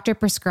doctor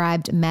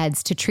prescribed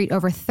meds to treat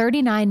over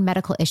 39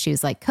 medical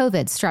issues like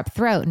COVID, strep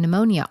throat,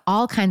 pneumonia,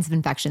 all kinds of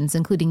infections,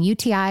 including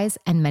UTIs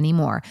and many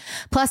more.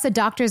 Plus a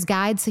doctor's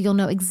guide so you'll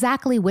know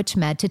exactly which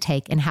med to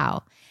take and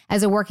how.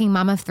 As a working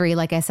mom of 3,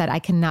 like I said, I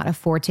cannot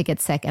afford to get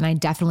sick, and I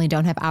definitely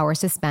don't have hours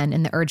to spend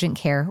in the urgent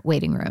care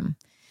waiting room.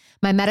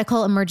 My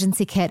medical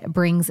emergency kit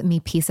brings me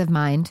peace of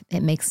mind.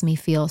 It makes me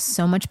feel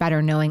so much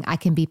better knowing I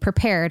can be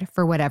prepared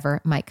for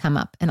whatever might come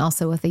up. And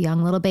also with a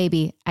young little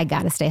baby, I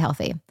got to stay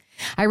healthy.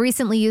 I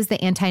recently used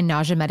the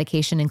anti-nausea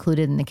medication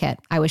included in the kit.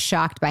 I was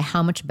shocked by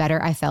how much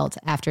better I felt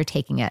after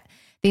taking it.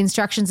 The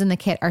instructions in the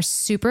kit are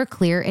super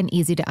clear and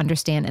easy to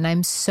understand, and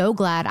I'm so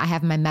glad I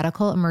have my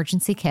medical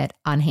emergency kit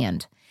on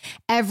hand.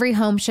 Every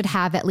home should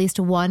have at least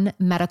one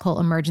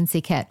medical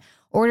emergency kit.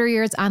 Order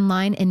yours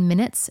online in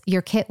minutes.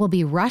 Your kit will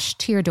be rushed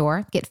to your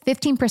door. Get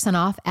 15%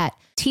 off at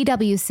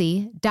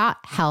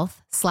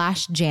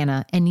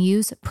twc.health/Jana and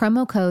use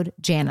promo code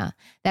Jana.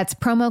 That's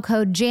promo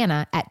code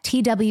Jana at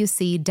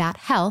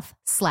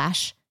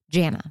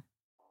twc.health/Jana.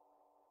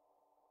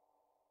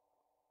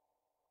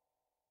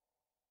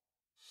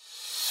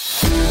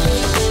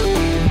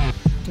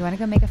 Do you want to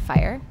go make a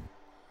fire?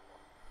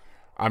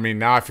 I mean,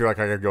 now I feel like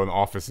I gotta go in the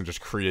office and just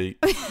create.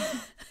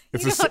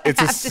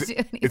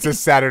 It's a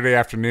Saturday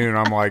afternoon.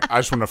 I'm like, I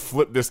just want to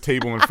flip this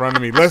table in front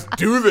of me. Let's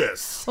do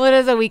this. Well, it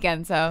is a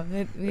weekend, so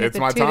it's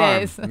my 2 time.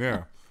 days.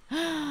 Yeah.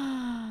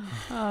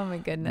 Oh my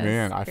goodness.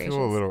 Man, I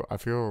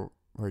feel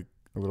like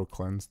a little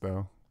cleansed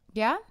though.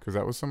 Yeah. Because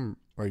that was some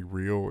like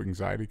real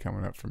anxiety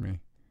coming up for me.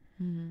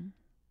 Mm-hmm.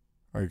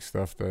 Like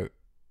stuff that,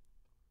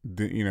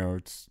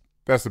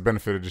 that's the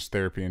benefit of just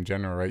therapy in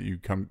general, right? You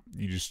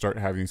just start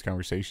having these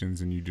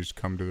conversations and you just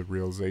come to the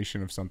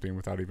realization of something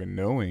without even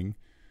knowing.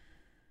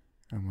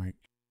 I'm like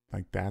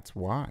that's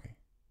why.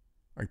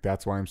 Like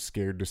that's why I'm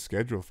scared to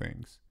schedule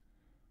things.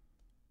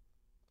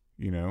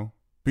 And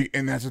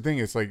that's the thing.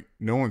 It's like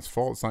no one's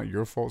fault. It's not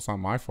your fault. It's not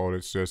my fault.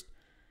 It's just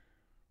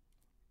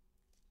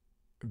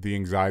the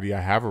anxiety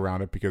I have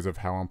around it because of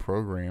how I'm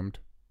programmed.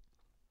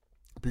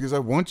 Because I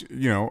want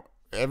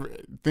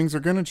things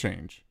are gonna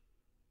change.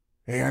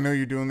 Hey, I know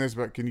you're doing this,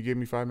 but can you give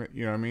me 5 minutes?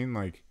 You know what I mean?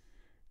 Like,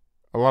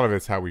 a lot of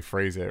it's how we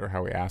phrase it or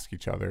how we ask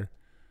each other.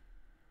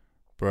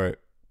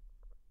 But,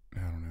 I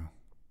don't know.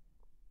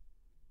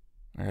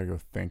 I gotta go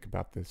think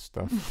about this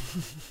stuff.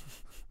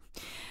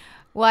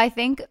 Well, I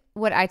think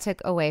what I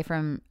took away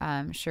from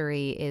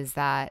Cherie is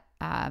that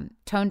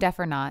tone deaf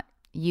or not,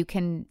 you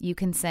can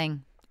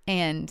sing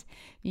and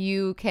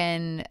you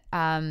can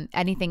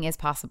anything is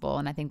possible.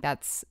 And I think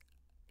that's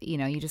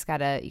you just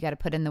gotta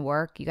put in the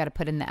work, you gotta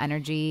put in the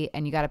energy,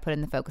 and you gotta put in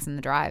the focus and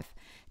the drive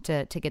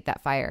to get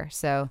that fire.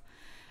 So,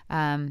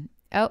 and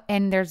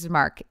there's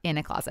Mark in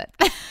a closet.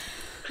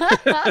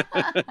 What are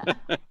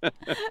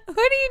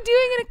you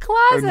doing in a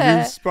closet? A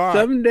new spot.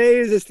 Some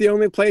days it's the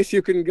only place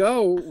you can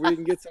go where you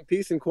can get some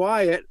peace and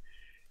quiet,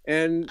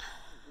 and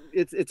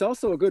it's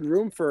also a good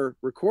room for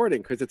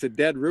recording because it's a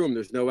dead room.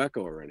 There's no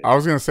echo or anything. I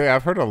was gonna say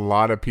I've heard a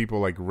lot of people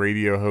like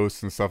radio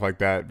hosts and stuff like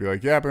that be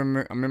like, "Yeah, but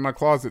I'm in my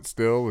closet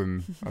still,"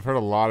 and I've heard a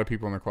lot of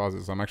people in their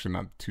closets. So I'm actually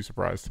not too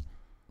surprised.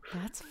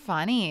 That's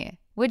funny.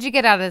 What'd you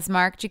get out of this,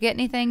 Mark? Did you get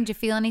anything? Did you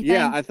feel anything?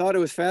 Yeah, I thought it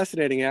was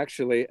fascinating,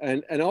 actually.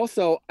 And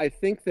also, I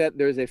think that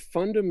there's a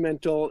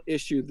fundamental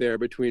issue there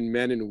between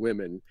men and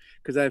women,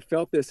 because I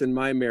felt this in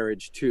my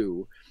marriage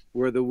too,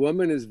 where the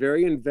woman is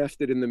very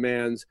invested in the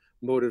man's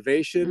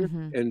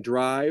motivation and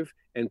drive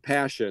and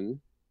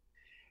passion.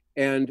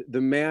 And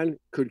the man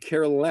could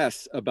care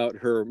less about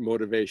her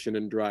motivation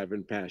and drive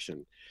and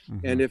passion.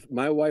 And if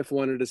my wife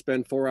wanted to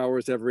spend 4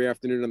 hours every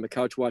afternoon on the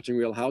couch watching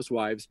Real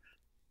Housewives,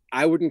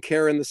 I wouldn't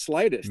care in the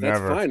slightest. That's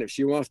fine. If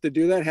she wants to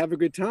do that, have a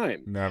good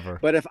time. Never.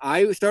 But if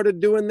I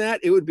started doing that,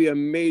 it would be a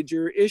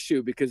major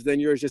issue, because then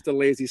you're just a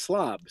lazy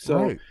slob.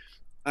 So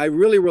I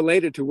really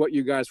related to what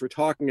you guys were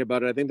talking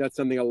about. And I think that's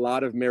something a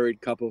lot of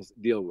married couples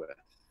deal with.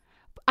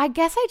 I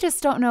guess I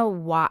just don't know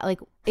why. Like,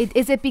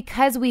 is it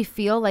because we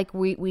feel like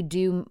we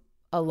do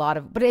a lot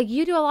of, but like,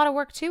 you do a lot of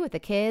work too with the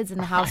kids and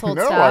the household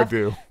I know stuff. I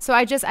do. So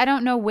I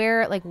don't know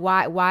where, like,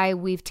 why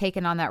we've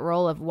taken on that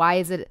role of why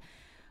is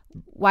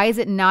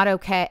it not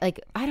okay?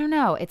 Like, I don't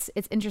know. It's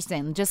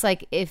interesting. Just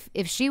like if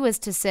I was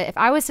to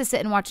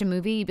sit and watch a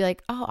movie, you'd be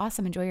like, oh,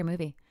 awesome. Enjoy your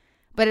movie.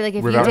 But like,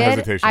 if Without you did,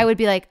 hesitation. I would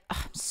be like,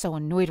 oh, I'm so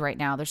annoyed right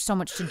now. There's so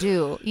much to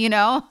do, you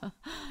know?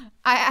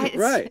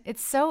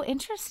 It's so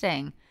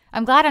interesting.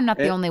 I'm glad I'm not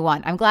the only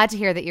one. I'm glad to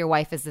hear that your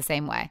wife is the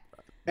same way.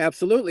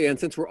 Absolutely. And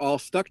since we're all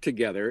stuck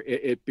together,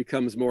 it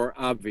becomes more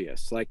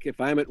obvious. Like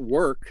if I'm at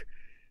work,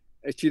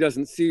 she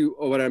doesn't see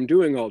what I'm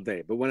doing all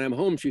day. But when I'm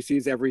home, she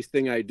sees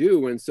everything I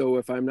do. And so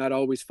if I'm not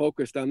always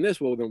focused on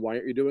this, well, then why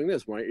aren't you doing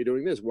this? Why aren't you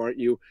doing this? Why aren't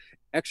you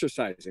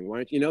exercising? Why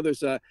aren't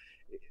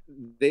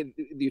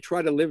we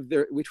try to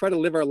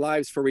live our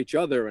lives for each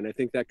other. And I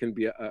think that can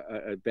be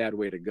a bad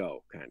way to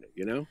go, kind of,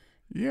 you know?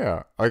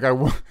 Yeah. Like I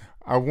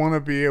want to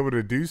be able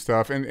to do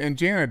stuff. And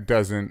Jana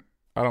doesn't,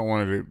 I don't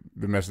want her to,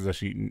 the message that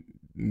she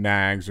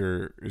nags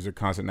or is a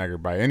constant nagger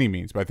by any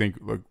means. But I think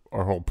like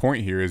our whole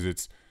point here is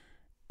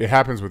it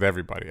happens with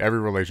everybody. Every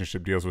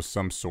relationship deals with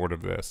some sort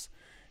of this.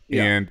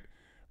 Yeah.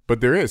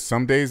 But there is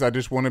some days I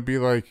just want to be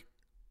like,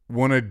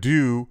 want to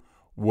do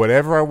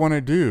whatever I want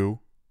to do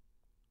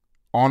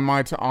on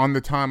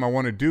the time I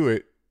want to do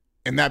it,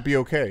 and that be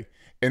okay.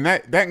 And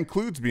that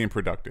includes being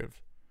productive.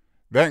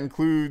 That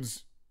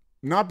includes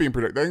not being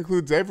productive. That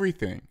includes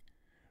everything.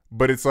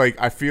 But it's like,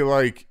 I feel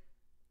like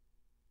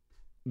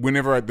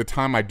whenever at the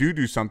time I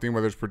do something,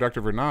 whether it's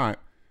productive or not,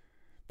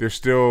 there's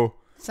still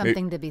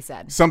something to be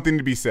said. Something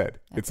to be said.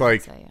 That's it's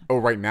like, say, yeah. Oh,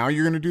 right now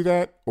you're going to do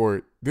that?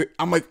 Or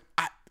I'm like,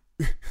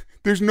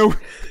 there's no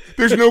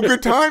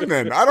good time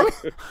then. I don't,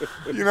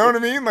 you know what I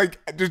mean? Like,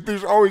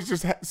 there's always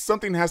just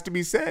something has to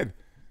be said.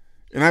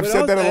 And I've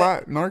said that a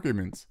lot in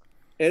arguments.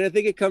 And I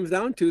think it comes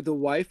down to the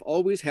wife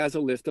always has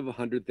a list of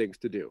 100 things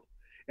to do.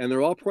 And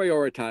they're all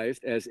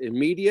prioritized as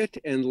immediate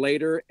and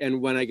later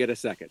and when I get a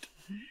second.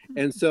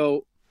 And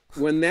so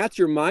when that's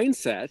your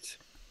mindset,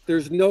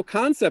 there's no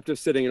concept of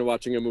sitting and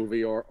watching a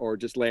movie or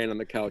just laying on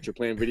the couch or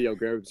playing video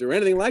games or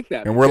anything like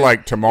that. And we're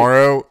like,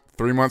 tomorrow,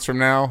 3 months from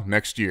now,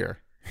 next year.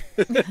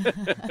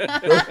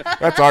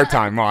 That's our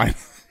timeline.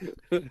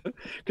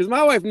 Because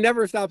my wife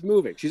never stops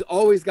moving. She's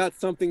always got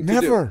something to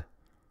do. Never.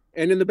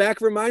 And in the back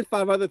of her mind,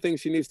 5 other things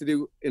she needs to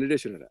do in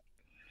addition to that.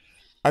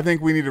 I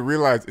think we need to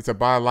realize it's a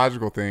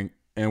biological thing,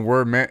 and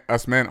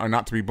us men are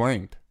not to be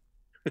blamed.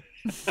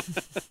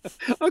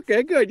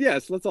 Okay, good.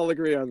 Yes, let's all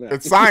agree on that.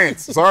 It's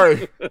science.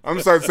 Sorry. I'm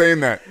gonna start saying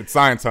that. It's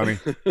science, honey.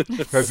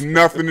 It has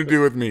nothing to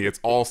do with me.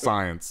 It's all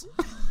science.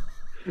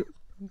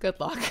 Good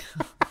luck.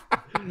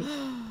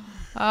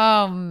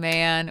 Oh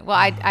man. Well,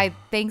 I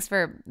thanks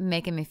for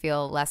making me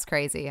feel less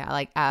crazy. I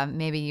like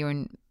maybe you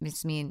and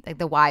just me, like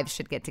the wives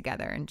should get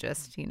together and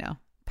just,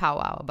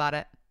 powwow about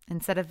it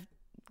instead of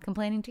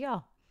complaining to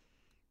y'all.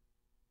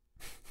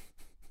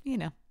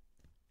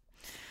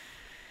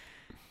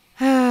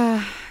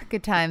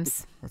 Good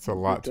times. That's a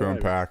lot to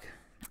unpack.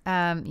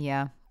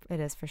 Yeah, it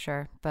is for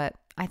sure. But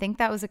I think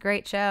that was a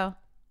great show.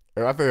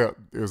 I think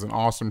it was an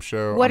awesome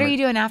show. What are you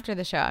doing after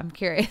the show? I'm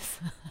curious.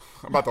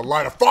 I'm about to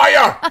light a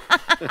fire.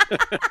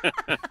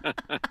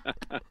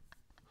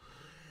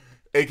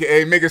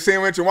 AKA make a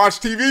sandwich and watch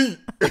TV.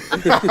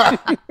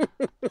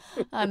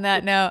 On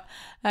that note,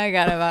 I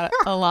got about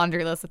a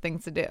laundry list of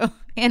things to do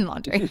and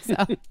laundry. So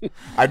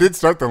I did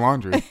start the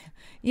laundry.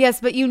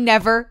 Yes, but you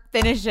never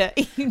finish it.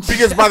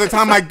 Because by the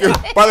time I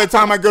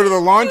go to the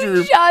laundry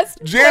room,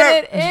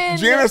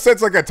 Jana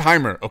sets like a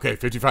timer. Okay,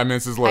 55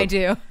 minutes is left. I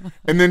do.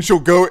 And then she'll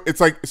go.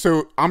 It's like,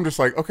 so I'm just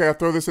like, okay, I'll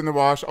throw this in the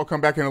wash. I'll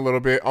come back in a little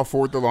bit. I'll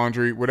forward the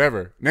laundry,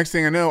 whatever. Next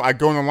thing I know, I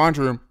go in the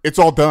laundry room. It's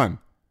all done.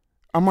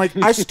 I'm like,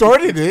 I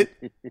started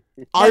it.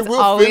 I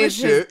will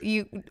finish it.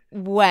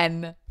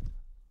 When?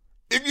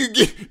 If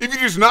you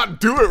just not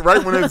do it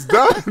right when it's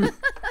done.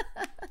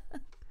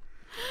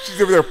 She's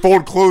over there,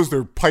 fold clothes,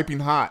 they're piping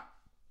hot.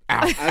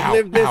 I've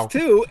lived this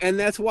too, and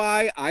that's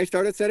why I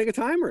started setting a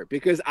timer,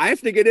 because I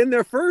have to get in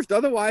there first.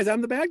 Otherwise,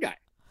 I'm the bad guy.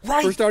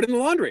 Right. For starting the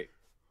laundry.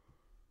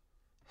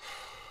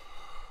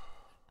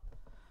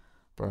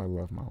 But I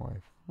love my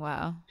wife.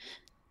 Wow.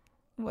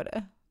 What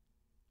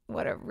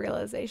a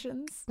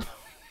realizations.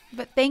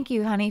 But thank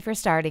you, honey, for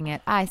starting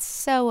it. I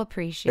so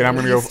appreciate And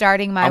I'm you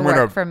starting my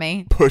work for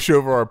me. Push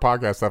over our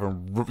podcast stuff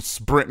and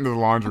sprint into the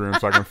laundry room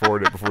so I can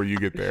forward it before you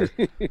get there.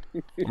 I'm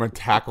going to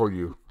tackle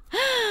you.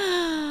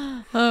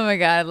 Oh my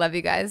God. I love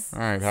you guys. All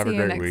right. Have See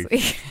a you great next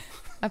week.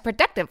 A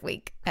productive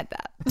week at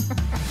that.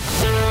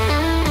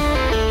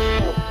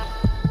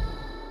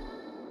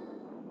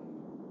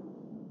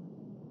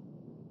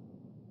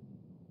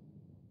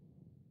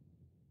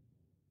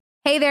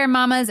 Hey there,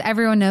 mamas.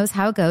 Everyone knows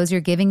how it goes.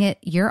 You're giving it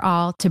your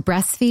all to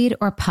breastfeed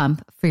or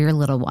pump for your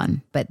little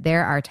one. But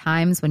there are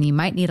times when you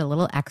might need a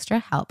little extra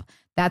help.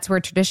 That's where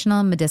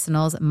Traditional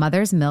Medicinals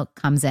Mother's Milk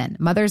comes in.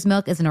 Mother's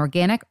Milk is an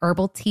organic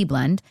herbal tea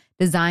blend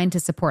designed to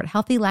support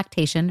healthy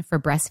lactation for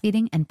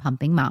breastfeeding and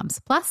pumping moms.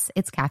 Plus,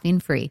 it's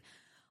caffeine-free.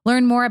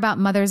 Learn more about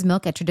Mother's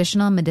Milk at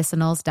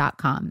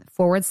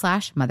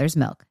traditionalmedicinals.com/Mother's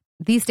Milk.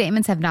 These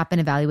statements have not been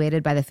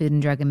evaluated by the Food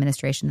and Drug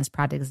Administration. This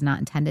product is not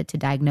intended to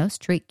diagnose,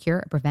 treat, cure,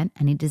 or prevent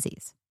any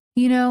disease.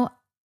 You know,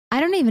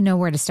 I don't even know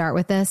where to start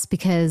with this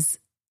because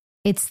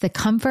it's the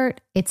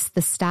comfort, it's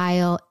the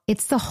style,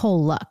 it's the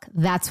whole look.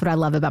 That's what I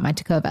love about my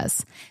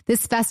Tecovas.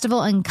 This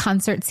festival and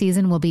concert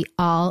season will be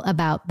all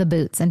about the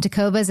boots, and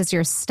Tecovas is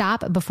your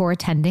stop before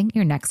attending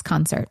your next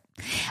concert.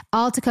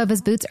 All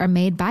Tecovas boots are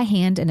made by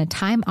hand in a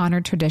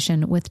time-honored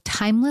tradition with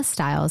timeless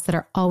styles that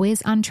are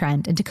always on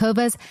trend. And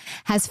Tecovas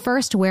has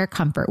first wear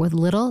comfort with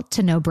little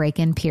to no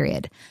break-in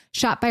period.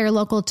 Shop by your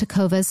local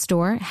Tecovas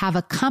store, have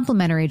a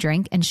complimentary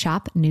drink, and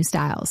shop new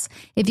styles.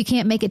 If you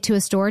can't make it to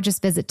a store,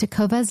 just visit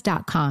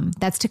tecovas.com.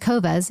 That's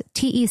Tecovas,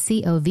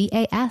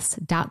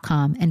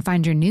 TECOVAS.com, and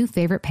find your new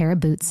favorite pair of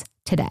boots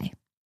today.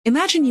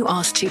 Imagine you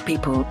ask two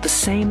people the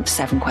same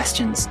 7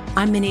 questions.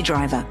 I'm Minnie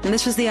Driver, and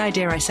this was the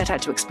idea I set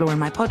out to explore in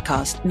my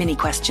podcast, Minnie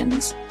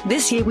Questions.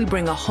 This year, we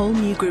bring a whole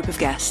new group of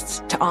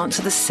guests to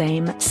answer the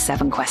same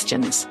 7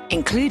 questions,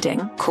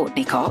 including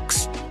Courtney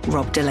Cox,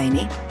 Rob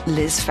Delaney,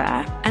 Liz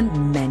Phair,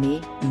 and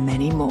many,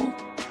 many more.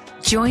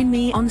 Join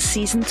me on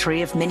Season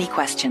 3 of Minnie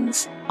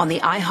Questions on the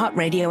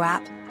iHeartRadio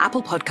app,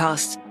 Apple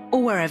Podcasts,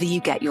 or wherever you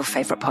get your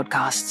favorite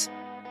podcasts.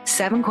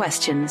 7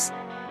 questions,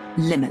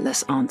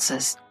 limitless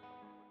answers.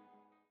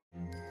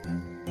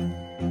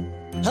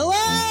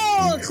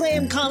 Hello,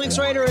 acclaimed comics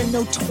writer and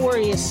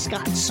notorious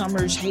Scott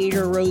Summers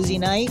hater, Rosie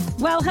Knight.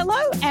 Well, hello,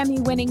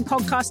 Emmy-winning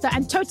podcaster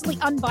and totally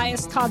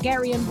unbiased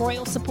Targaryen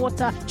royal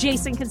supporter,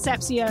 Jason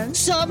Concepcion.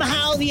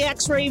 Somehow the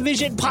X-Ray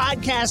Vision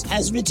podcast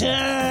has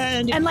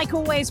returned. And like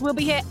always, we'll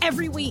be here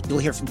every week. You'll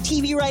hear from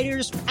TV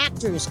writers,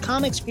 actors,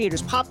 comics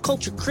creators, pop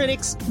culture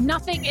critics.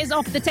 Nothing is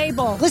off the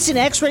table. Listen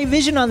to X-Ray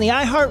Vision on the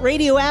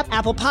iHeartRadio app,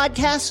 Apple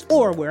Podcasts,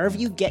 or wherever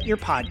you get your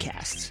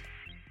podcasts.